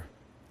later,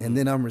 and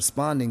then I'm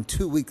responding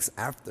 2 weeks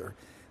after.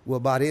 Well,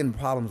 by then,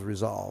 problems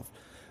resolved.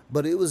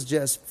 But it was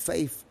just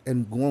faith,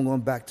 and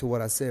going back to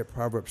what I said,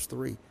 Proverbs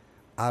 3,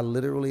 I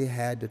literally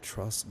had to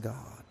trust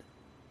God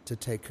to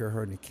take care of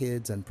her and the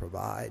kids and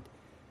provide,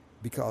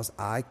 because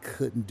I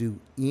couldn't do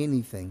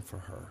anything for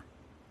her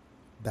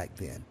back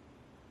then.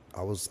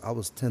 I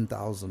was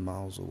 10,000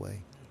 miles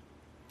away.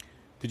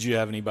 Did you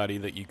have anybody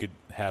that you could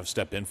have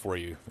step in for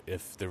you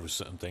if there was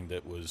something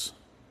that was...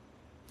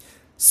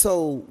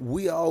 So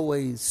we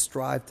always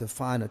strive to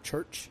find a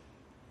church,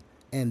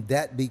 and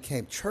that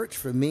became... Church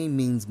for me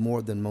means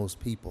more than most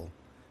people.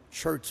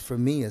 Church for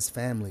me is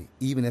family,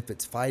 even if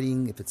it's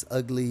fighting, if it's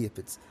ugly, if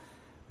it's...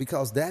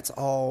 Because that's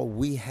all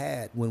we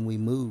had when we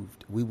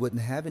moved. We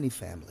wouldn't have any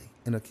family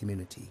in a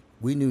community.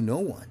 We knew no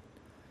one.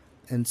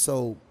 And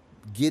so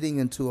getting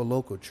into a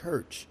local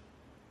church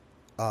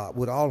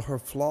with all her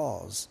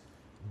flaws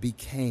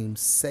became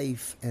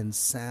safe and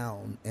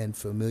sound and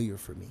familiar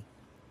for me.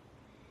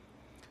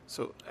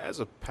 So as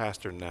a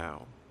pastor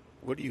now,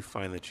 what do you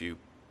find that you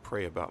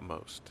pray about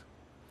most?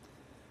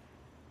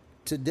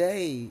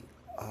 Today,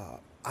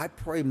 I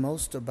pray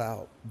most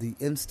about the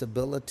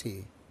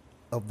instability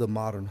of the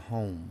modern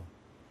home,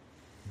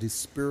 the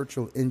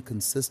spiritual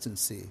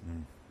inconsistency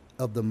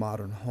of the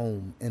modern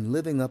home. And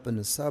living up in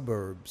the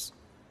suburbs,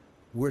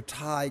 we're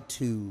tied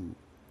to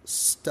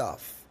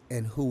stuff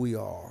and who we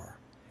are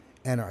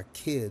and our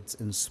kids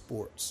and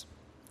sports.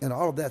 And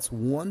all of that's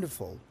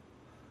wonderful,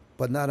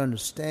 but not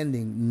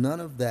understanding none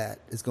of that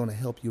is going to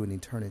help you in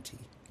eternity.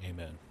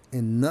 Amen.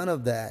 And none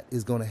of that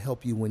is going to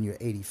help you when you're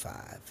 85.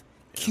 Yeah.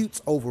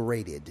 Cute's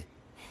overrated.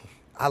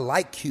 I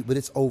like cute, but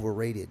it's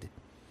overrated.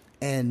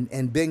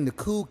 And being the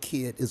cool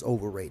kid is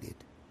overrated.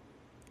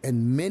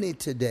 And many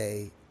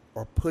today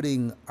are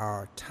putting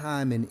our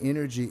time and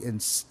energy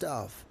in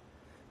stuff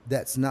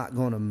that's not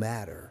going to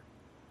matter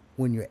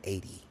when you're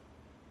 80.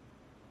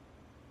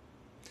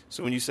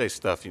 So when you say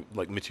stuff, you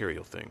like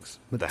material things,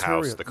 the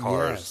Material, house, the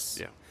cars. yes.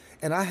 Yeah.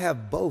 And I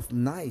have both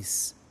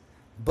nice,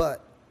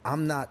 but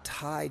I'm not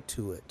tied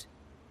to it.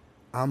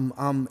 I'm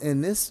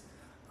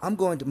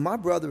going to, my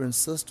brother and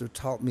sister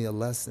taught me a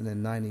lesson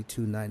in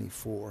 92,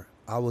 94.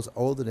 I was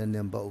older than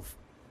them both,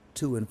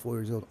 2 and 4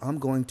 years old. I'm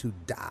going to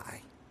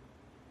die.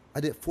 I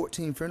did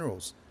 14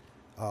 funerals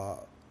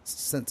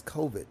since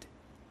COVID,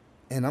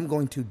 and I'm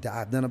going to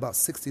die. I've done about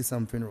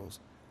 60-some funerals.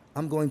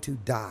 I'm going to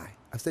die.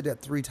 I've said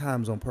that 3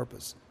 times on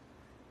purpose.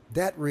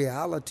 That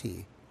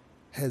reality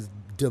has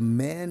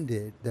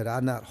demanded that I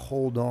not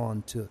hold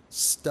on to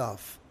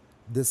stuff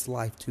this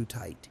life too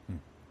tight.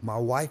 My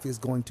wife is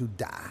going to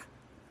die.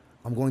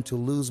 I'm going to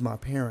lose my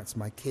parents,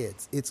 my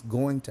kids. It's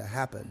going to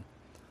happen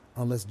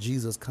unless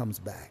Jesus comes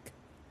back.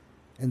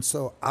 And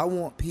so I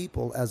want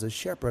people as a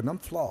shepherd, and I'm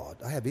flawed.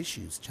 I have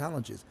issues,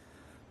 challenges,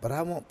 but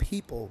I want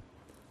people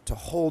to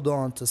hold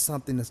on to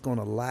something that's going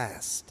to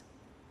last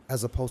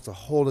as opposed to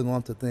holding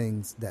on to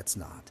things that's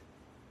not.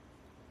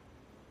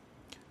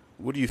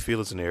 What do you feel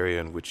is an area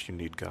in which you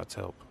need God's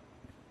help?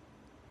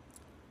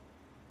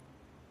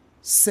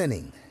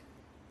 Sinning.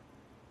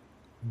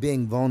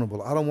 Being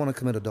vulnerable. I don't want to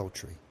commit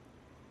adultery.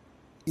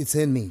 It's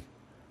in me.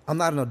 I'm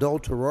not an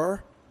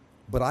adulterer,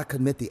 but I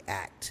commit the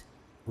act.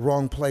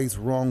 Wrong place,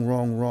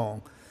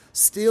 wrong.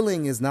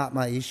 Stealing is not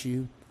my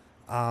issue.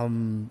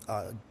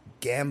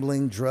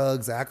 Gambling,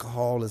 drugs,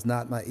 alcohol is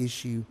not my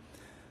issue.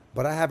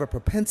 But I have a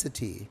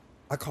propensity.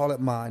 I call it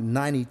my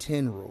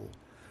 90-10 rule.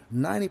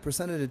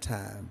 90% of the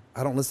time,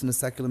 I don't listen to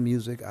secular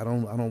music. I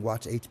don't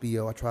watch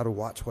HBO. I try to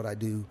watch what I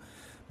do.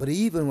 But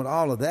even with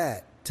all of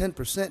that,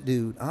 10%,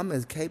 dude, I'm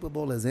as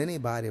capable as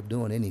anybody of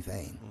doing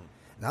anything.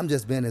 And I'm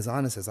just being as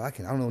honest as I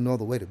can. I don't know no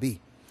other way to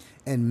be.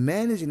 And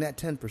managing that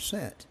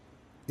 10%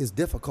 is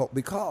difficult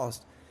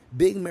because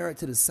being married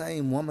to the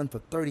same woman for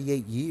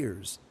 38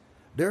 years,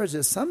 there are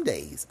just some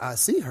days I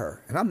see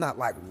her and I'm not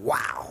like,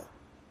 wow.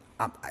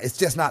 It's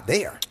just not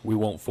there. We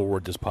won't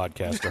forward this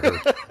podcast to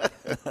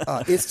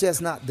her. It's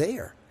just not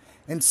there.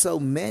 And so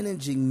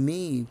managing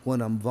me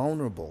when I'm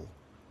vulnerable,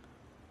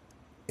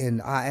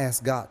 and I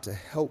ask God to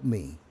help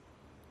me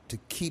to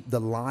keep the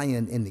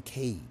lion in the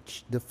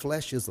cage. The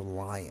flesh is a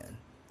lion.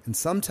 And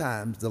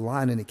sometimes the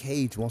lion in the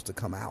cage wants to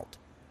come out.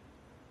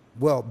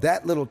 Well,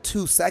 that little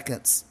 2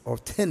 seconds or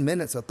 10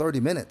 minutes or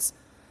 30 minutes,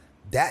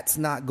 that's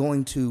not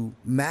going to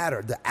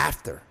matter the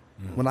after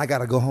when I got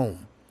to go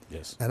home.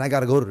 Yes. And I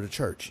got to go to the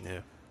church. Yeah.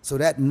 So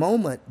that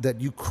moment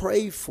that you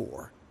crave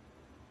for,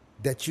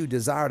 that you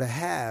desire to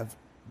have,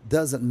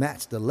 doesn't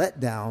match the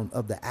letdown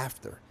of the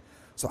after.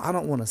 So I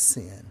don't want to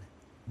sin,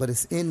 but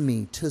it's in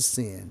me to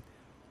sin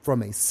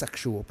from a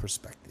sexual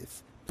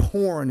perspective.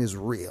 Porn is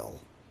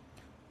real.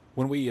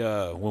 When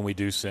we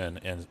do sin,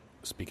 and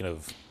speaking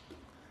of,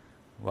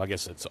 well, I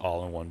guess it's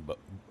all in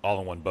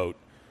one boat.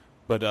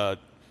 But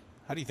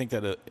how do you think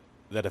that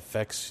that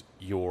affects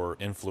your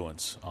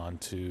influence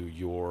onto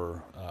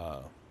your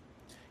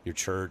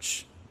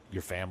church,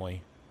 your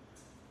family?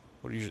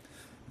 What are you?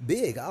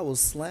 Big. I was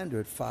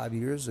slandered 5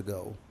 years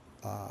ago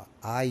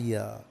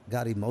I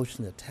got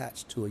emotionally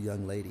attached to a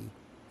young lady,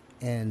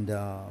 and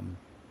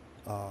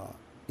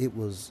it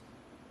was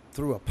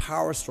through a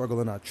power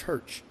struggle in our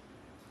church.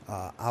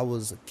 I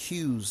was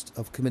accused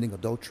of committing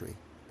adultery,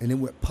 and it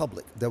went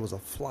public. There was a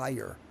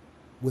flyer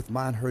with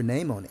mine, her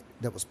name on it,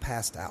 that was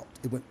passed out.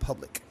 It went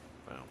public.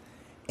 Wow.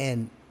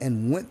 And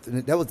went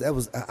through, that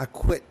was I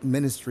quit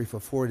ministry for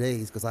 4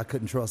 days because I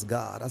couldn't trust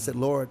God. I said,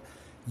 Lord,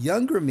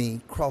 younger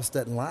me crossed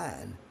that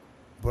line,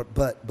 but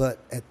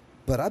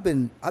I've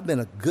been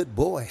a good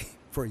boy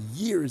for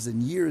years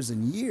and years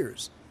and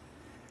years,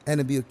 and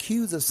to be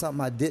accused of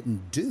something I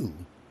didn't do,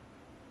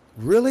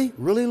 really,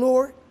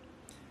 Lord.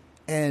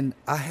 And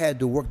I had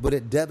to work, but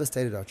it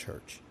devastated our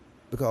church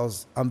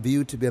because I'm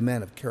viewed to be a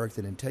man of character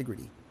and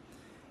integrity.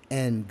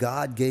 And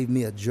God gave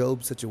me a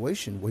Job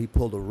situation where he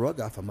pulled a rug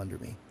out from under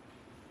me.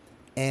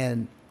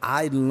 And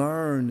I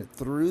learned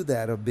through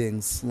that of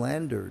being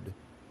slandered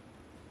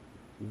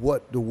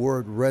what the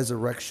word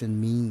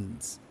resurrection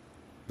means.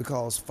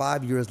 Because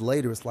 5 years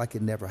later, it's like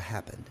it never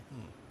happened.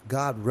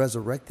 God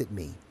resurrected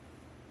me.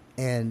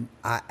 And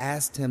I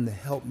asked him to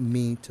help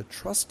me to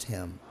trust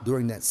him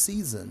during that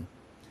season.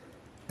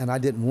 And I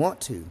didn't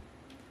want to.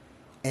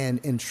 And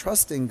in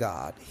trusting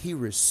God, he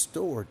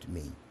restored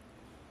me.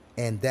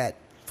 And that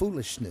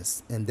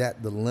foolishness and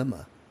that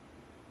dilemma.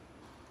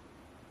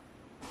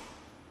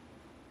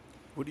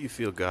 What do you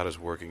feel God is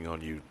working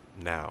on you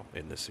now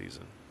in this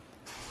season?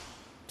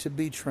 To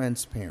be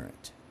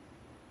transparent,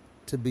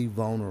 to be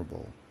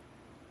vulnerable,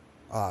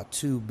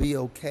 to be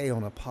okay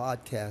on a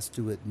podcast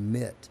to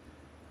admit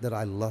that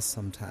I lust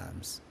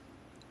sometimes,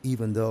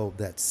 even though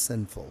that's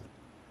sinful.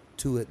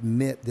 To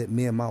admit that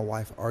me and my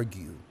wife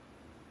argue,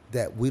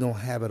 that we don't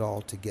have it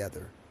all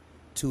together.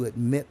 To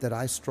admit that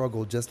I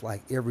struggle just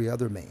like every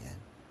other man,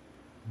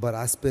 but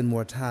I spend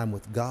more time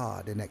with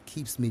God, and that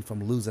keeps me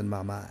from losing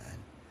my mind.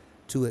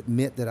 To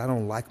admit that I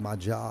don't like my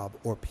job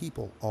or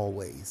people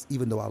always,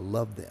 even though I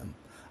love them.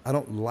 I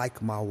don't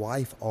like my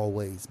wife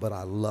always, but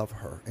I love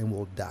her and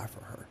will die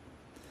for her.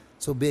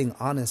 So being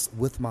honest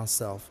with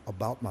myself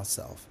about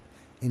myself,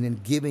 and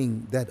then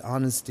giving that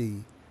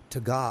honesty to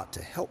God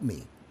to help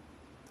me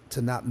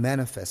to not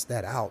manifest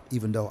that out,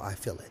 even though I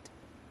feel it.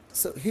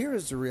 So here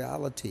is the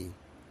reality.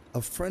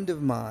 A friend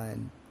of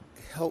mine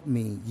helped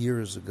me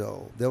years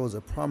ago. There was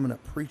a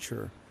prominent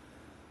preacher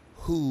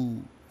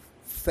who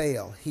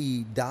failed.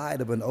 He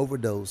died of an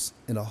overdose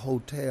in a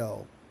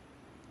hotel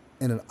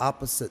in an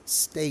opposite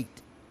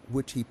state,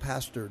 which he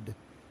pastored,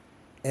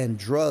 and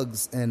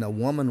drugs and a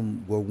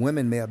woman, where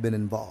women may have been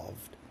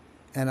involved.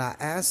 And I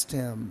asked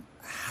him,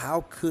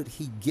 how could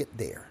he get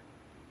there?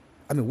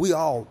 I mean, we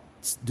all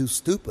do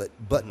stupid,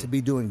 but to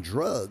be doing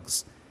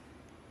drugs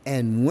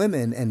and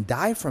women and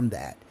die from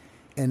that.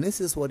 And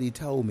this is what he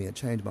told me. It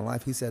changed my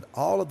life. He said,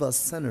 all of us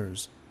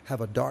sinners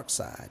have a dark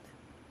side.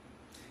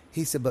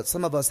 He said, but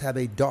some of us have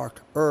a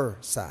darker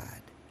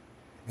side.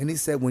 And he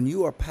said, when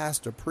you are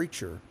pastor,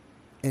 preacher,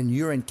 and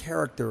you're in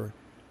character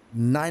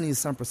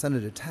 90-some%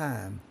 of the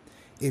time,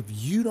 if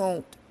you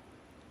don't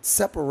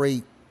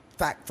separate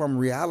fact from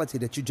reality,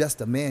 that you're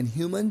just a man,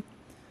 human,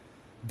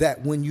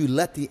 that when you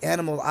let the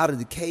animal out of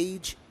the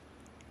cage,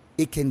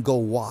 it can go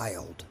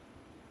wild.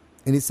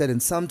 And he said,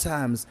 and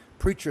sometimes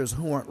preachers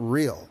who aren't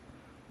real,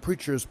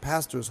 preachers,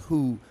 pastors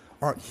who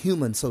aren't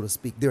human, so to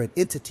speak, they're an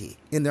entity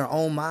in their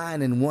own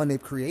mind and one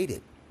they've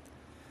created,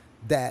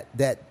 that's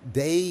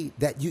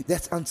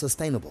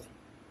unsustainable.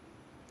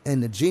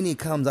 And the genie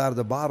comes out of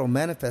the bottle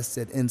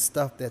manifested in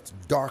stuff that's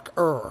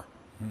darker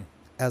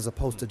as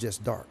opposed to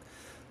just dark.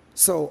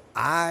 So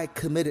I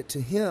committed to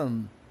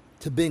him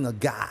to being a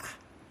guy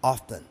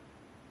often,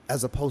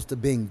 as opposed to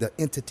being the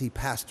entity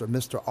pastor,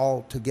 Mr.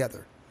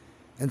 Altogether.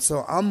 And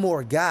so I'm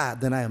more guy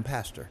than I am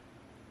pastor.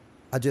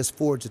 I just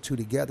forged the two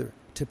together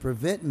to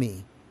prevent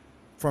me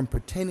from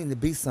pretending to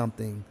be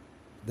something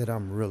that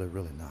I'm really,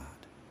 really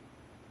not.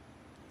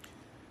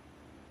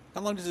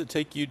 How long does it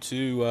take you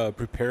to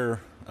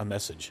prepare a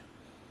message?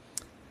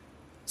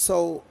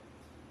 So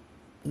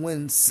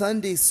when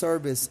Sunday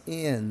service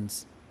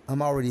ends,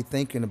 I'm already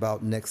thinking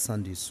about next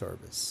Sunday's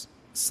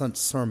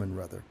sermon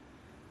rather.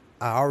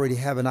 I already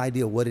have an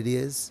idea what it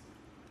is,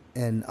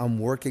 and I'm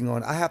working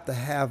on. I have to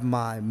have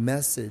my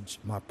message,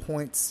 my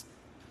points,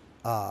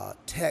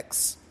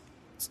 text,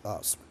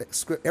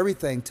 script,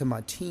 everything to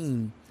my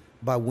team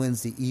by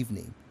Wednesday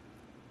evening,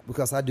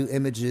 because I do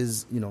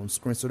images, on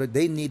screen, so that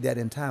they need that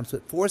in time. So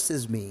it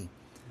forces me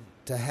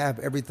to have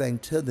everything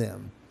to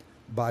them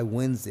by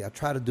Wednesday. I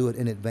try to do it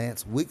in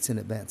advance, weeks in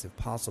advance if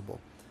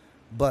possible.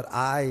 But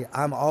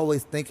I'm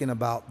always thinking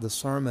about the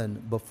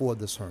sermon before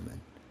the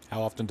sermon.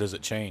 How often does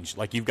it change?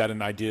 Like you've got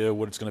an idea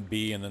what it's going to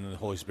be, and then the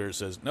Holy Spirit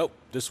says, nope,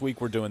 this week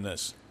we're doing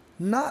this.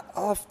 Not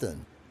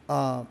often.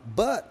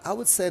 But I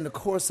would say in the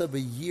course of a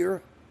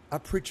year, I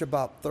preach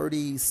about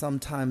 30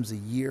 sometimes a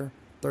year,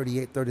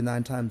 38,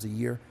 39 times a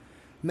year,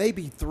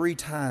 maybe 3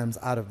 times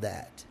out of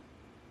that.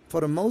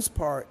 For the most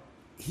part,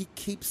 he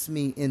keeps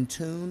me in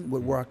tune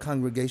with where our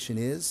congregation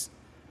is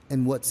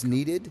and what's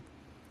needed.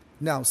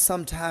 Now,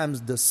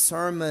 sometimes the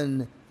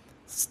sermon,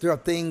 there are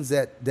things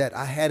that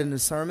I had in the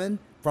sermon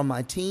from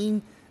my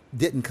team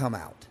didn't come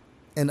out,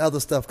 and other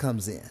stuff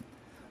comes in.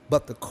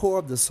 But the core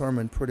of the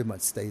sermon pretty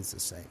much stays the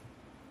same.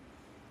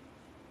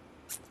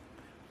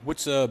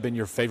 What's been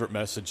your favorite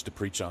message to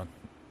preach on?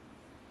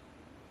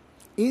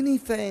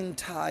 Anything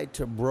tied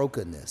to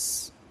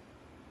brokenness,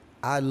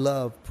 I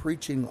love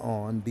preaching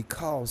on,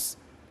 because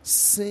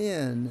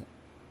sin,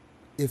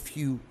 if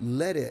you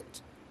let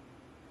it,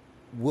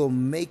 will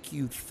make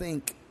you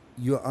think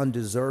you're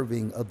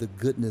undeserving of the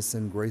goodness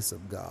and grace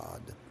of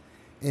God.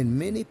 And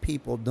many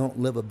people don't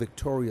live a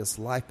victorious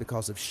life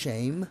because of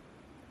shame,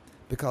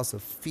 because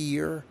of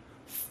fear,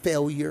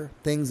 failure,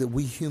 things that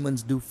we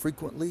humans do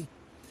frequently.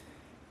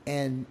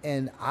 And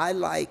I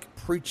like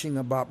preaching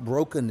about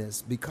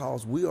brokenness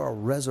because we are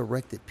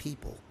resurrected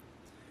people.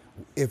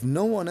 If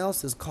no one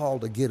else is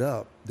called to get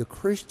up, the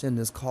Christian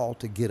is called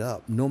to get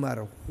up no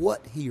matter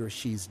what he or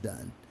she's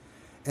done.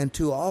 And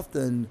too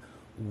often,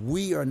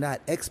 we are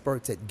not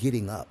experts at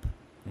getting up.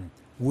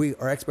 We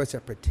are experts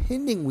at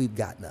pretending we've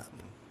gotten up.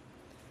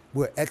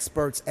 We're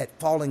experts at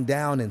falling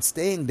down and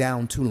staying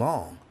down too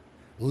long,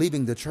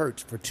 leaving the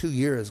church for 2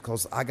 years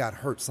because I got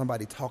hurt,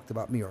 somebody talked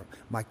about me, or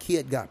my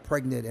kid got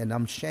pregnant and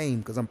I'm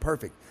shamed because I'm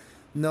perfect.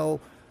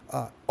 No,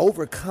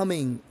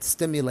 overcoming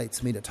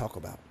stimulates me to talk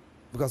about,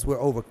 because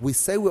we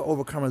say we're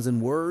overcomers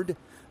in word,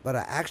 but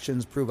our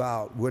actions prove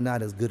out we're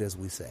not as good as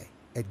we say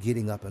at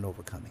getting up and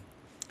overcoming.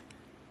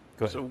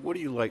 Go ahead. So what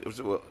do you like?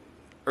 Well,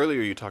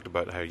 earlier you talked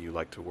about how you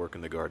like to work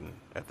in the garden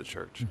at the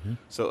church. Mm-hmm.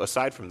 So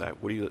aside from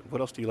that, what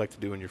else do you like to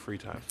do in your free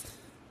time?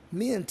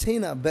 Me and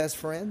Tina are best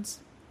friends.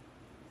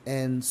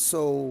 And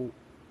so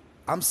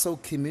I'm so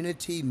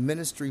community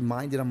ministry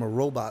minded. I'm a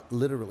robot,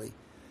 literally.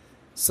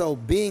 So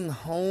being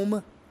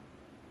home,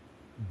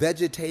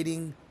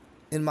 vegetating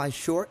in my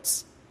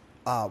shorts,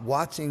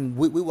 watching,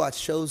 we watch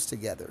shows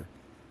together.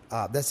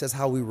 That's just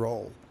how we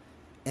roll.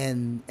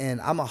 And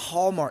I'm a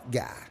Hallmark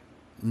guy.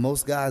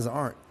 Most guys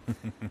aren't.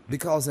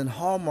 Because in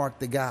Hallmark,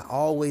 the guy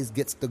always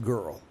gets the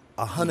girl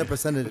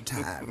 100% of the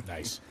time.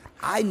 Nice.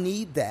 I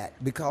need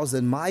that because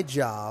in my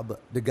job,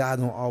 the guy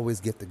don't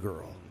always get the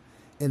girl.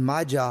 In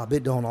my job,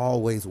 it don't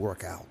always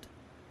work out.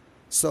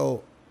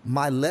 So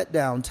my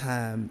letdown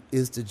time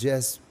is to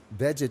just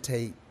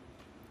vegetate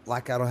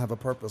like I don't have a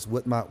purpose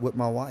with my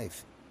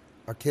wife.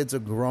 Our kids are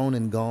grown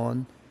and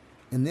gone.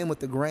 And then with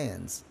the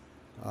grands.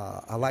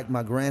 I like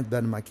my grands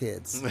better than my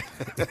kids.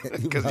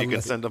 Because you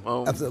can send them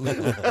home.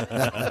 Absolutely.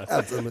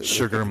 Absolutely.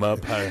 Sugar them up.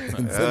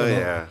 Oh,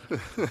 yeah.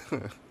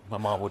 My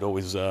mom would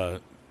always,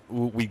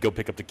 we'd go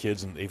pick up the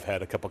kids and they've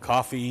had a cup of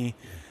coffee,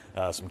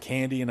 some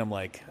candy, and I'm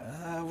like,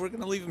 we're going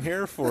to leave them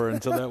here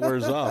until that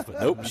wears off. But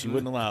nope, she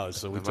wouldn't allow us,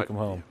 so we took them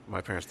home. My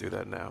parents do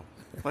that now.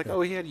 Like,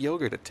 oh, he had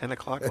yogurt at 10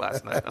 o'clock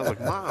last night. I was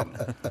like, Mom,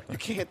 you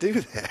can't do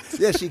that.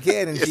 Yes, she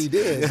can, and she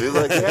did. She's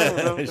like, yeah,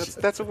 well,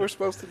 that's what we're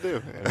supposed to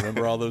do.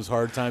 Remember all those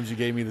hard times you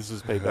gave me? This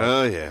is payback.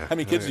 Oh, yeah. How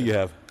many kids do you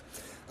have?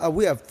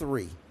 We have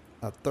 3,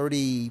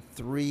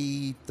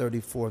 33,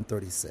 34, and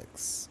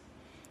 36.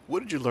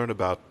 What did you learn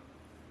about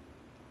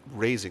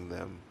raising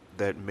them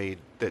that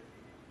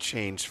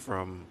changed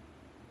from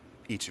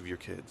each of your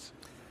kids?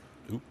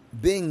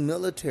 Being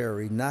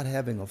military, not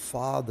having a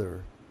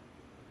father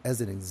as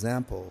an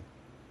example,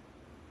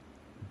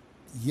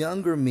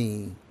 younger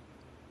me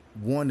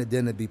wanted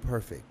them to be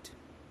perfect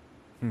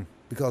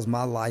because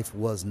my life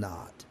was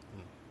not.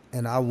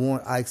 And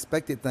I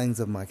expected things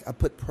of I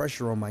put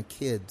pressure on my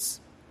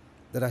kids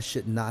that I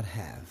should not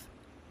have.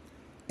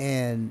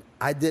 And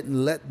I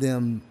didn't let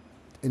them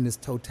in this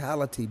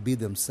totality be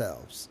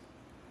themselves.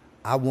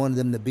 I wanted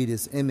them to be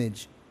this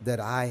image that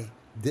I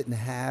didn't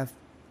have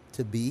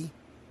to be.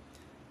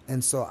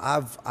 And so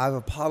I've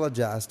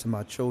apologized to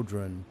my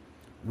children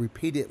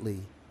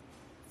repeatedly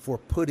for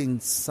putting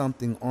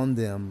something on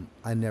them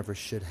I never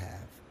should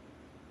have.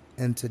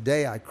 And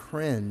today I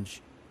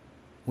cringe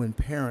when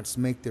parents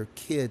make their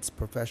kids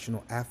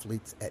professional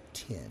athletes at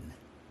 10.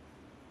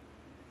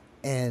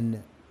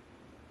 And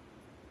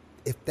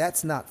if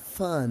that's not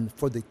fun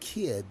for the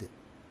kid,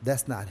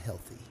 that's not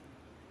healthy.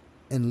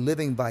 And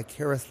living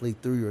vicariously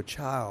through your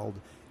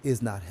child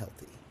is not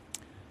healthy.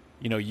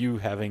 You know, you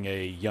having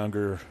a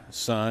younger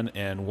son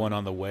and one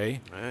on the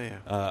way,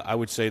 I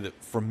would say that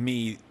for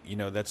me, you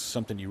know, that's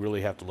something you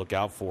really have to look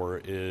out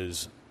for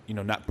is, you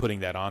know, not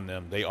putting that on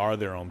them. They are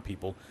their own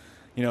people.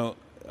 You know,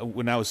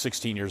 when I was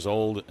 16 years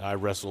old, I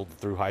wrestled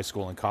through high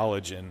school and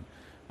college, and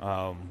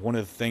one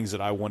of the things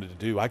that I wanted to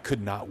do, I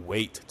could not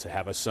wait to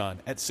have a son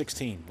at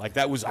 16. Like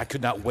I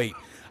could not wait.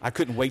 I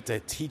couldn't wait to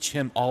teach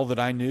him all that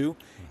I knew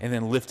and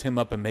then lift him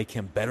up and make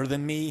him better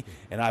than me.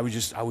 And I was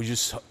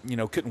just, you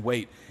know, couldn't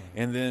wait.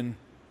 And then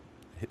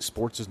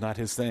sports is not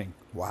his thing.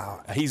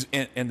 Wow.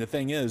 And the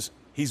thing is,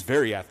 he's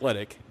very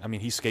athletic. I mean,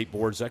 he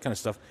skateboards, that kind of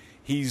stuff.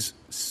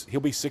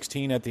 He'll be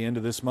 16 at the end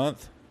of this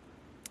month.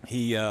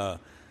 He's an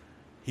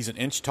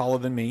inch taller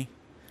than me.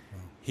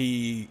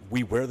 Wow.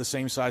 We wear the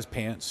same size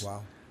pants.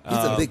 Wow. He's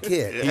a big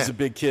kid. Yeah. He's a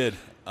big kid.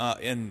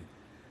 And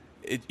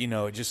it, you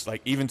know, just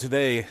like even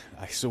today,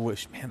 I so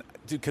wish, man,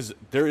 dude, because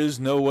there is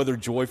no other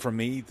joy for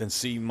me than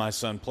seeing my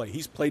son play.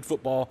 He's played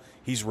football.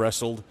 He's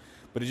wrestled.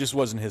 but it just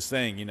wasn't his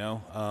thing,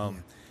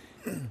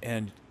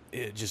 and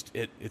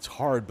it's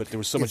hard, but there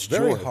was so much joy.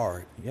 It's very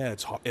hard. Yeah,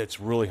 it's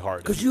really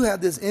hard. Because you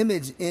have this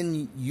image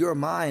in your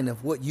mind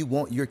of what you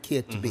want your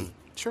kid to be.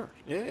 Sure.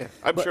 Yeah.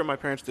 I'm sure my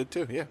parents did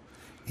too. Yeah.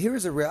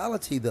 Here's a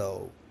reality,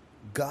 though.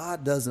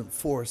 God doesn't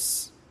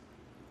force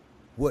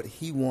what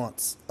he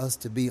wants us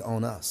to be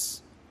on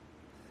us.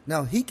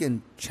 Now, he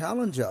can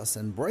challenge us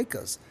and break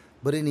us,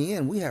 but in the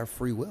end, we have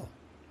free will.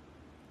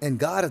 And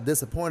God is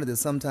disappointed that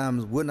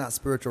sometimes we're not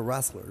spiritual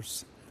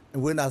wrestlers,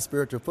 and we're not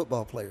spiritual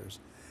football players,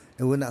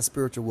 and we're not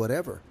spiritual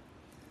whatever.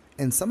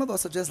 And some of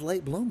us are just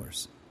late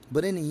bloomers.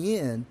 But in the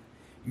end,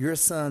 your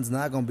son's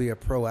not going to be a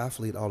pro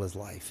athlete all his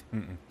life.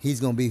 Mm-mm. He's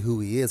going to be who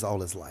he is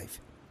all his life.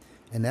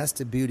 And that's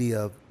the beauty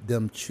of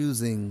them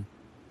choosing,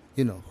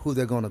 who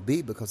they're going to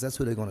be, because that's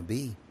who they're going to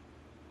be.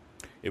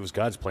 It was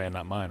God's plan,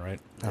 not mine, right?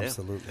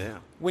 Absolutely. Yeah.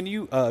 When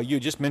you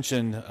just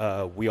mentioned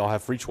we all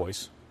have free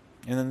choice,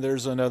 and then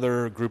there's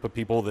another group of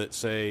people that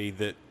say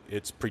that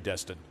it's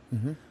predestined.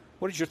 Mm-hmm.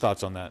 What is your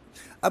thoughts on that?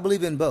 I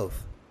believe in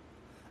both.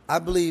 I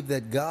believe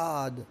that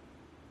God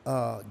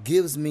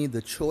gives me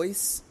the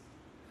choice,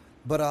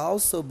 but I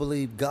also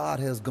believe God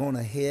has gone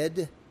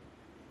ahead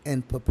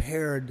and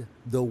prepared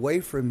the way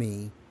for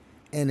me.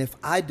 And if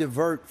I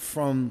divert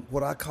from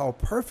what I call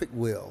perfect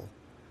will,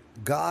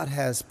 God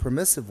has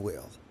permissive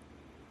will.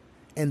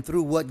 And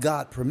through what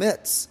God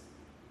permits,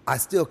 I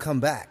still come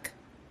back.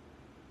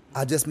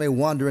 I just may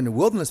wander in the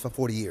wilderness for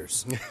 40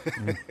 years.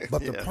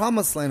 But the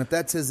promised land, if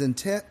that's his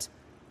intent,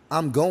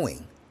 I'm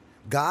going.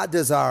 God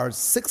desires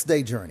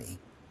 6-day journey.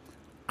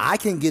 I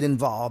can get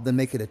involved and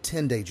make it a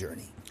 10-day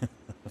journey.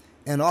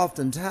 And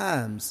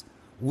oftentimes,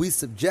 we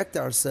subject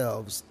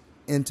ourselves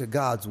into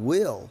God's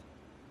will,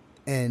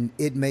 and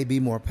it may be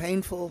more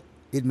painful,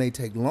 it may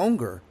take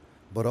longer,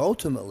 but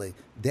ultimately,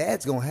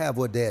 Dad's going to have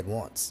what Dad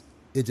wants.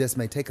 It just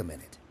may take a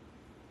minute.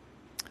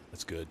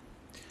 That's good.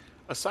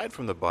 Aside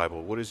from the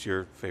Bible, what is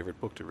your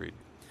favorite book to read?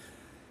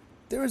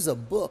 There is a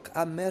book,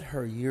 I met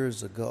her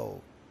years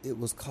ago. It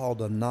was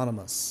called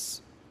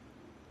Anonymous,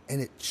 and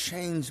it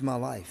changed my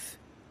life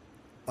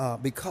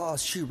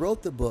because she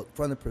wrote the book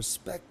from the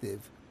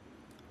perspective,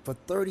 for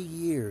 30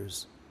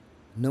 years,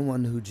 no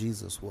one knew who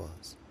Jesus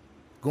was.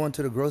 Going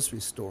to the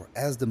grocery store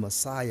as the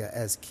Messiah,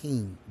 as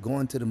King,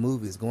 going to the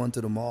movies, going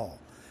to the mall,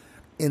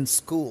 in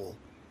school.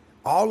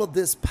 All of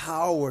this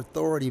power,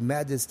 authority,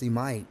 majesty,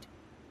 might.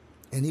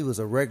 And he was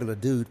a regular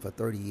dude for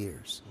 30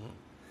 years. Mm.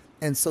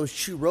 And so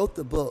she wrote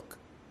the book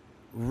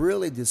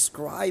really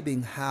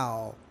describing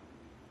how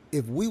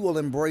if we will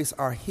embrace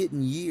our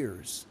hidden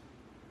years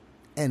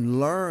and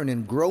learn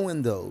and grow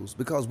in those,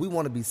 because we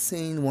want to be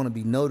seen, want to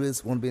be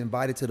noticed, want to be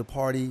invited to the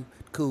party,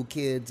 cool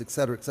kids, et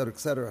cetera, et cetera, et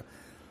cetera.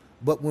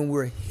 But when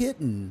we're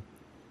hidden,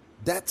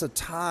 that's a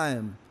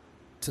time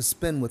to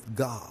spend with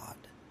God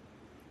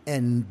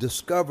and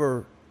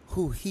discover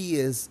who he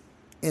is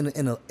in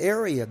an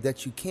area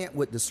that you can't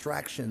with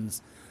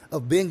distractions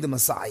of being the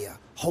Messiah,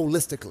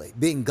 holistically,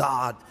 being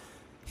God.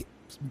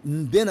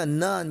 Being a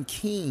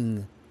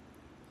non-king,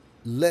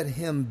 let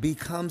him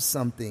become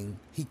something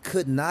he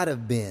could not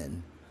have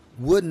been,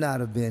 would not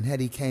have been had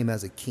he came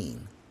as a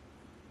king.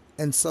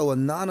 And so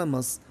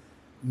Anonymous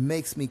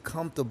makes me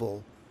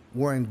comfortable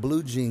wearing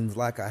blue jeans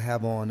like I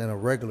have on and a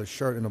regular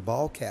shirt and a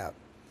ball cap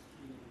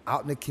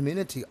out in the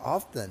community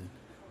often.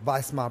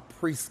 Vice my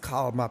priest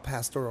collar, my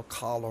pastoral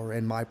collar,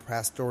 and my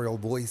pastoral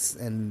voice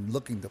and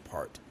looking the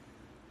part.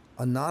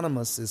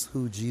 Anonymous is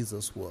who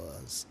Jesus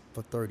was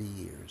for 30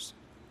 years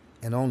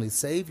and only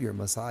Savior,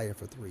 Messiah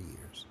for 3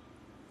 years.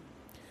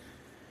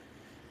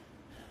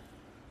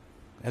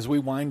 As we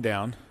wind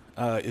down,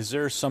 is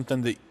there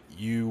something that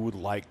you would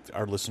like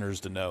our listeners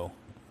to know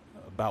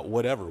about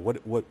whatever?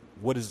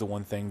 What is the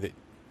one thing that...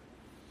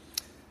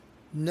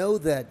 Know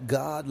that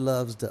God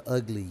loves the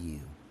ugly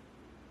you.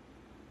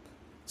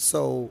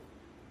 So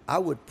I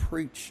would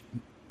preach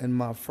in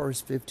my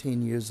first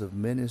 15 years of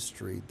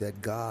ministry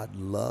that God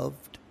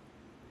loved,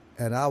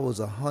 and I was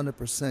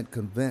 100%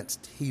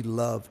 convinced he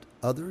loved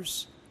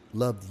others,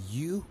 loved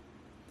you,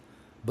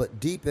 but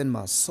deep in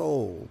my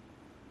soul,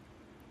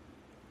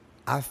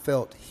 I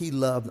felt he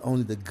loved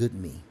only the good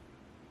me.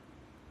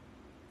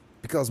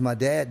 Because my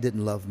dad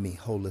didn't love me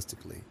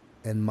holistically,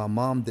 and my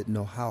mom didn't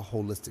know how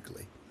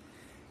holistically.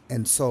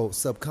 And so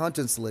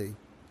subconsciously,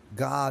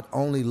 God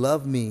only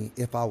loved me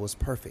if I was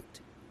perfect.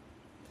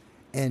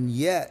 And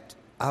yet,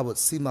 I would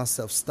see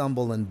myself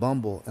stumble and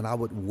bumble, and I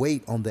would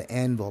wait on the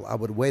anvil. I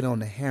would wait on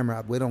the hammer.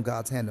 I'd wait on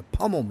God's hand to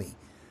pummel me,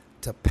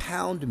 to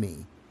pound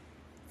me,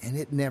 and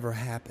it never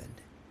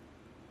happened.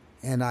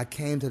 And I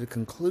came to the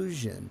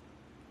conclusion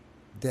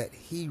that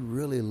he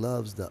really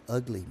loves the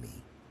ugly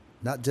me,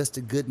 not just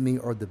the good me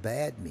or the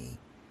bad me.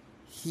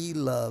 He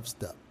loves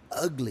the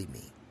ugly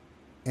me.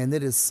 And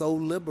it is so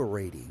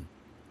liberating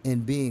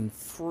in being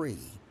free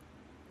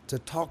to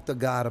talk to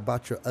God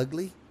about your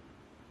ugly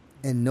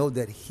and know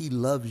that he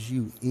loves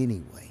you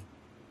anyway.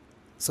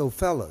 So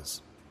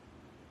fellas,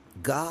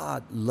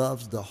 God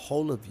loves the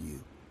whole of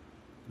you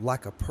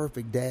like a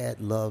perfect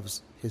dad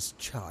loves his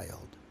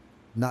child,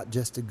 not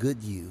just a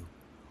good you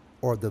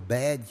or the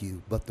bad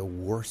you, but the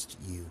worst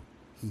you,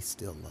 he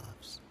still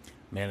loves.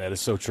 Man, that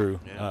is so true.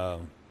 Yeah.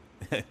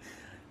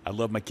 I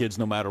love my kids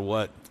no matter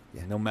what,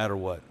 Yeah. no matter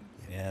what,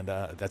 and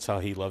that's how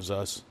he loves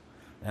us.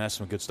 And that's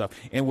some good stuff.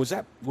 And was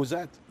that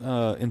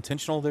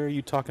intentional there?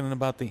 You talking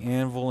about the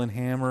anvil and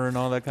hammer and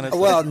all that kind of stuff?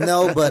 Well,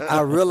 no, but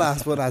I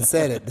realized when I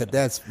said it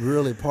that's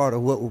really part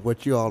of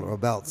what you all are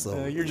about.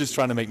 So You're just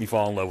trying to make me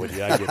fall in love with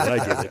you. I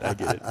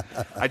get it.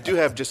 I do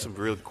have just some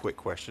real quick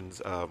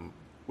questions.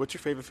 What's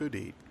your favorite food to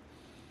eat?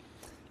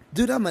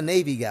 Dude, I'm a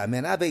Navy guy,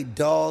 man. I've ate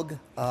dog,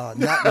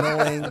 not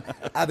knowing.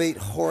 I've ate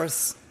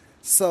horse.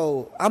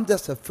 So I'm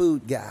just a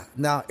food guy.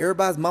 Now,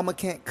 everybody's mama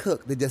can't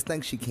cook. They just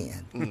think she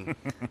can.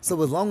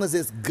 So as long as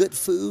it's good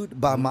food,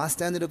 by my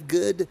standard of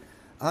good,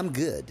 I'm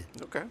good.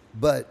 Okay.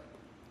 But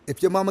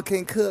if your mama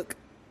can't cook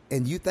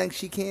and you think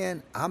she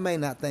can, I may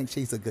not think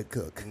she's a good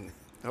cook.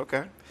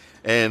 Okay.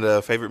 And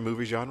favorite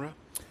movie genre?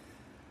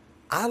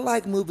 I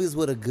like movies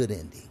with a good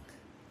ending.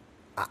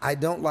 I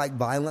don't like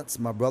violence.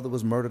 My brother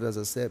was murdered, as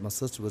I said. My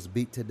sister was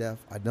beat to death.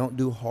 I don't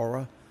do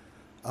horror.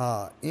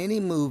 Any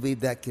movie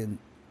that can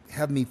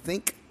have me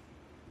think,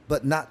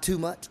 but not too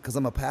much, because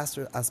I'm a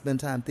pastor. I spend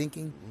time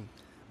thinking,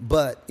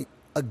 but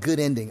a good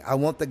ending. I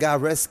want the guy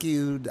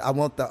rescued. I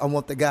want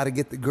the guy to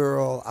get the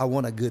girl. I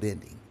want a good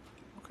ending.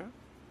 Okay.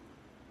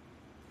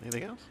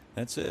 Anything else?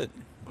 That's it.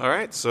 All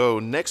right. So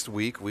next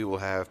week we will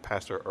have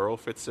Pastor Earl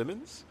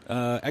Fitzsimmons.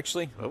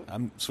 Actually, Oh.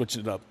 I'm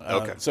switching it up.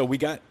 Okay. So we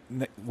got,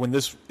 when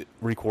this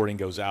recording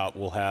goes out,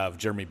 we'll have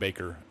Jeremy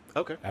Baker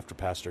Okay. after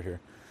Pastor here.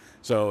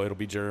 So it'll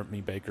be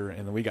Jeremy Baker,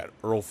 and then we got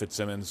Earl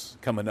Fitzsimmons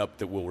coming up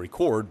that we'll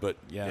record. But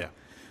Yeah.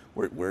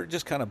 we're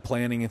just kind of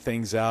planning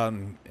things out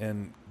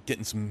and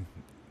getting some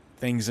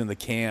things in the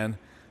can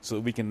so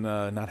that we can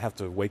not have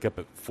to wake up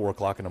at 4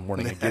 o'clock in the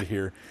morning and get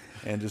here,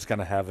 and just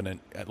kind of having it.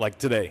 Like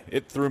today,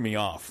 it threw me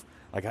off.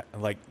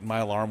 Like my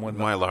alarm went.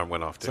 My alarm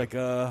went off It's too. like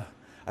I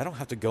don't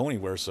have to go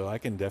anywhere, so I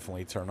can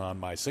definitely turn on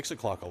my 6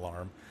 o'clock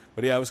alarm.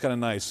 But yeah, it was kind of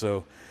nice.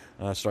 So.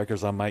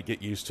 Strikers, I might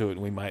get used to it,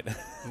 and we might.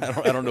 I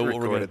don't know what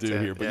we're going to do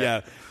here, but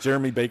yeah,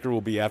 Jeremy Baker will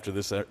be after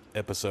this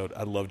episode.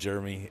 I love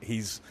Jeremy.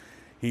 He's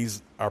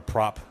our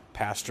prop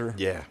pastor.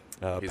 Yeah,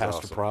 he's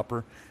pastor awesome.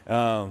 proper.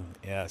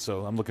 Yeah,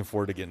 so I'm looking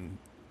forward to getting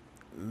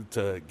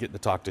to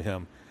talk to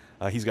him.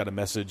 He's got a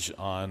message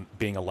on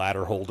being a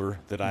ladder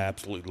holder that I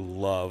absolutely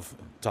love.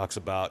 Talks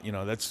about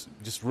that's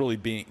just really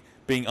being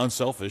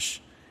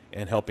unselfish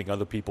and helping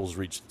other people's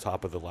reach the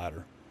top of the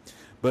ladder.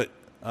 But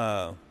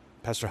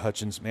Pastor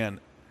Hutchins,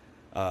 man.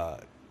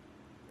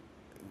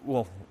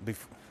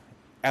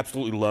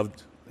 Absolutely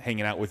loved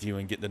hanging out with you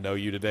and getting to know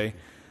you today.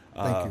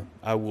 Thank you.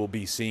 I will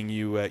be seeing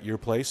you at your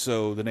place.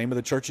 So the name of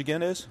the church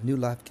again is? New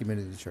Life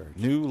Community Church.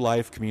 New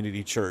Life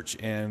Community Church.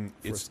 And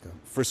Frisco.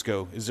 It's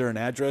Frisco. Is there an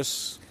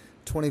address?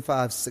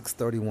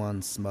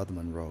 25631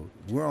 Smotherman Road.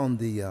 We're on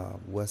the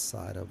west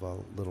side of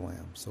Little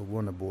Elm, so we're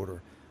on the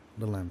border,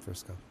 Little Elm,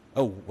 Frisco.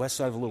 Oh, west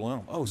side of Little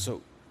Elm. Oh,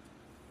 so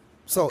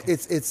okay.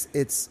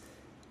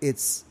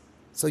 It's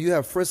so you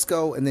have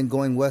Frisco, and then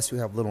going west you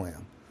have Little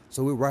Elm.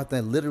 So we're right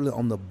there, literally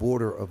on the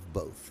border of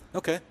both.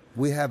 okay.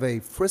 We have a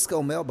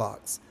Frisco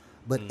mailbox,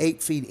 but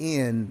 8 feet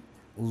in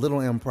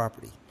Little Elm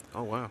property.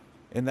 Oh wow.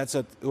 And that's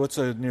what's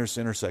the nearest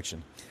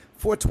intersection?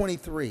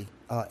 423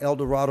 El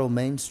Dorado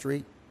Main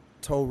Street,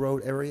 Toll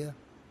Road area.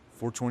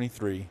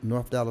 423.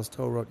 North Dallas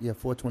Toll Road. Yeah,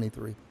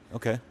 423.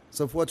 Okay.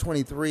 So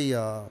 423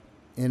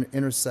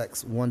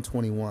 intersects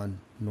 121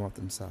 north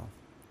and south.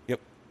 Yep.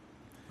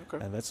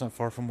 Okay. And that's not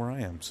far from where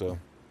I am. So,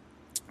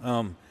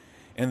 and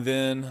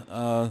then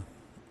a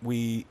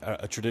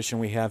tradition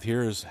we have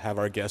here is have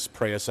our guests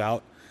pray us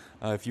out.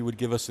 If you would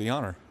give us the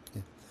honor.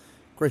 Yeah.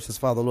 Gracious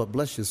Father, Lord,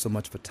 bless you so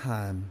much for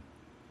time.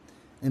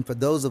 And for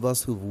those of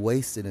us who've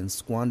wasted and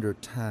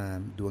squandered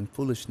time doing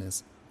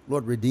foolishness,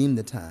 Lord, redeem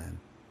the time.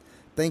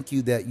 Thank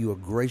you that you are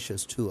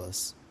gracious to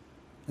us.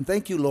 And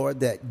thank you, Lord,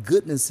 that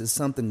goodness is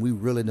something we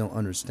really don't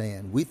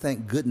understand. We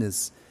think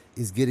goodness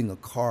is getting a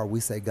car. We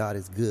say God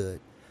is good.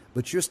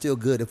 But you're still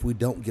good if we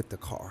don't get the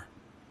car.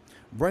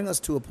 Bring us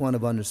to a point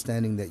of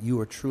understanding that you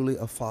are truly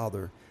a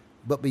father,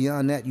 but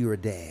beyond that, you're a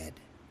dad.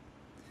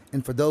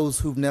 And for those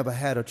who've never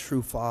had a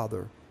true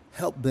father,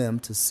 help them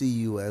to see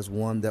you as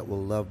one that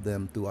will love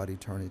them throughout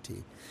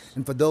eternity.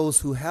 And for those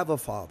who have a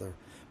father,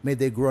 may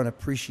they grow in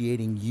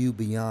appreciating you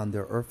beyond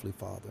their earthly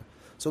father.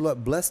 So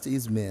Lord, bless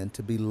these men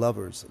to be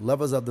lovers,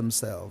 lovers of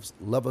themselves,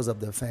 lovers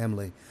of their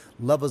family,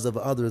 lovers of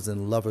others,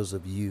 and lovers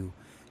of you.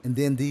 And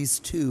then these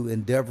two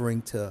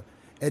endeavoring to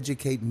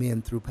educate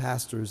men through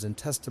pastors and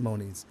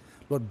testimonies.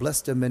 Lord,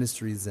 bless their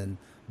ministries and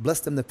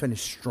bless them to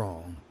finish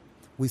strong.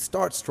 We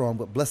start strong,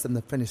 but bless them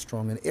to finish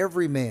strong. And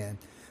every man,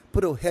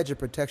 put a hedge of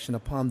protection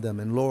upon them.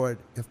 And Lord,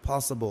 if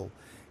possible,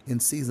 in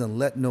season,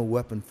 let no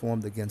weapon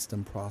formed against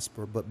them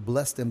prosper. But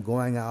bless them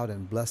going out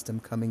and bless them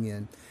coming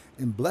in.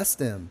 And bless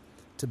them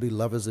to be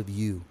lovers of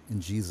you.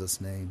 In Jesus'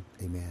 name,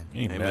 amen.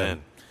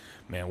 Amen.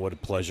 Man, what a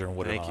pleasure and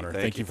what an honor.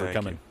 Thank you for thank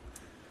coming. you.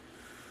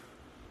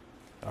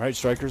 All right,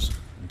 Strikers,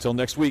 until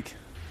next week,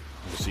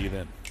 we'll see you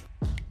then.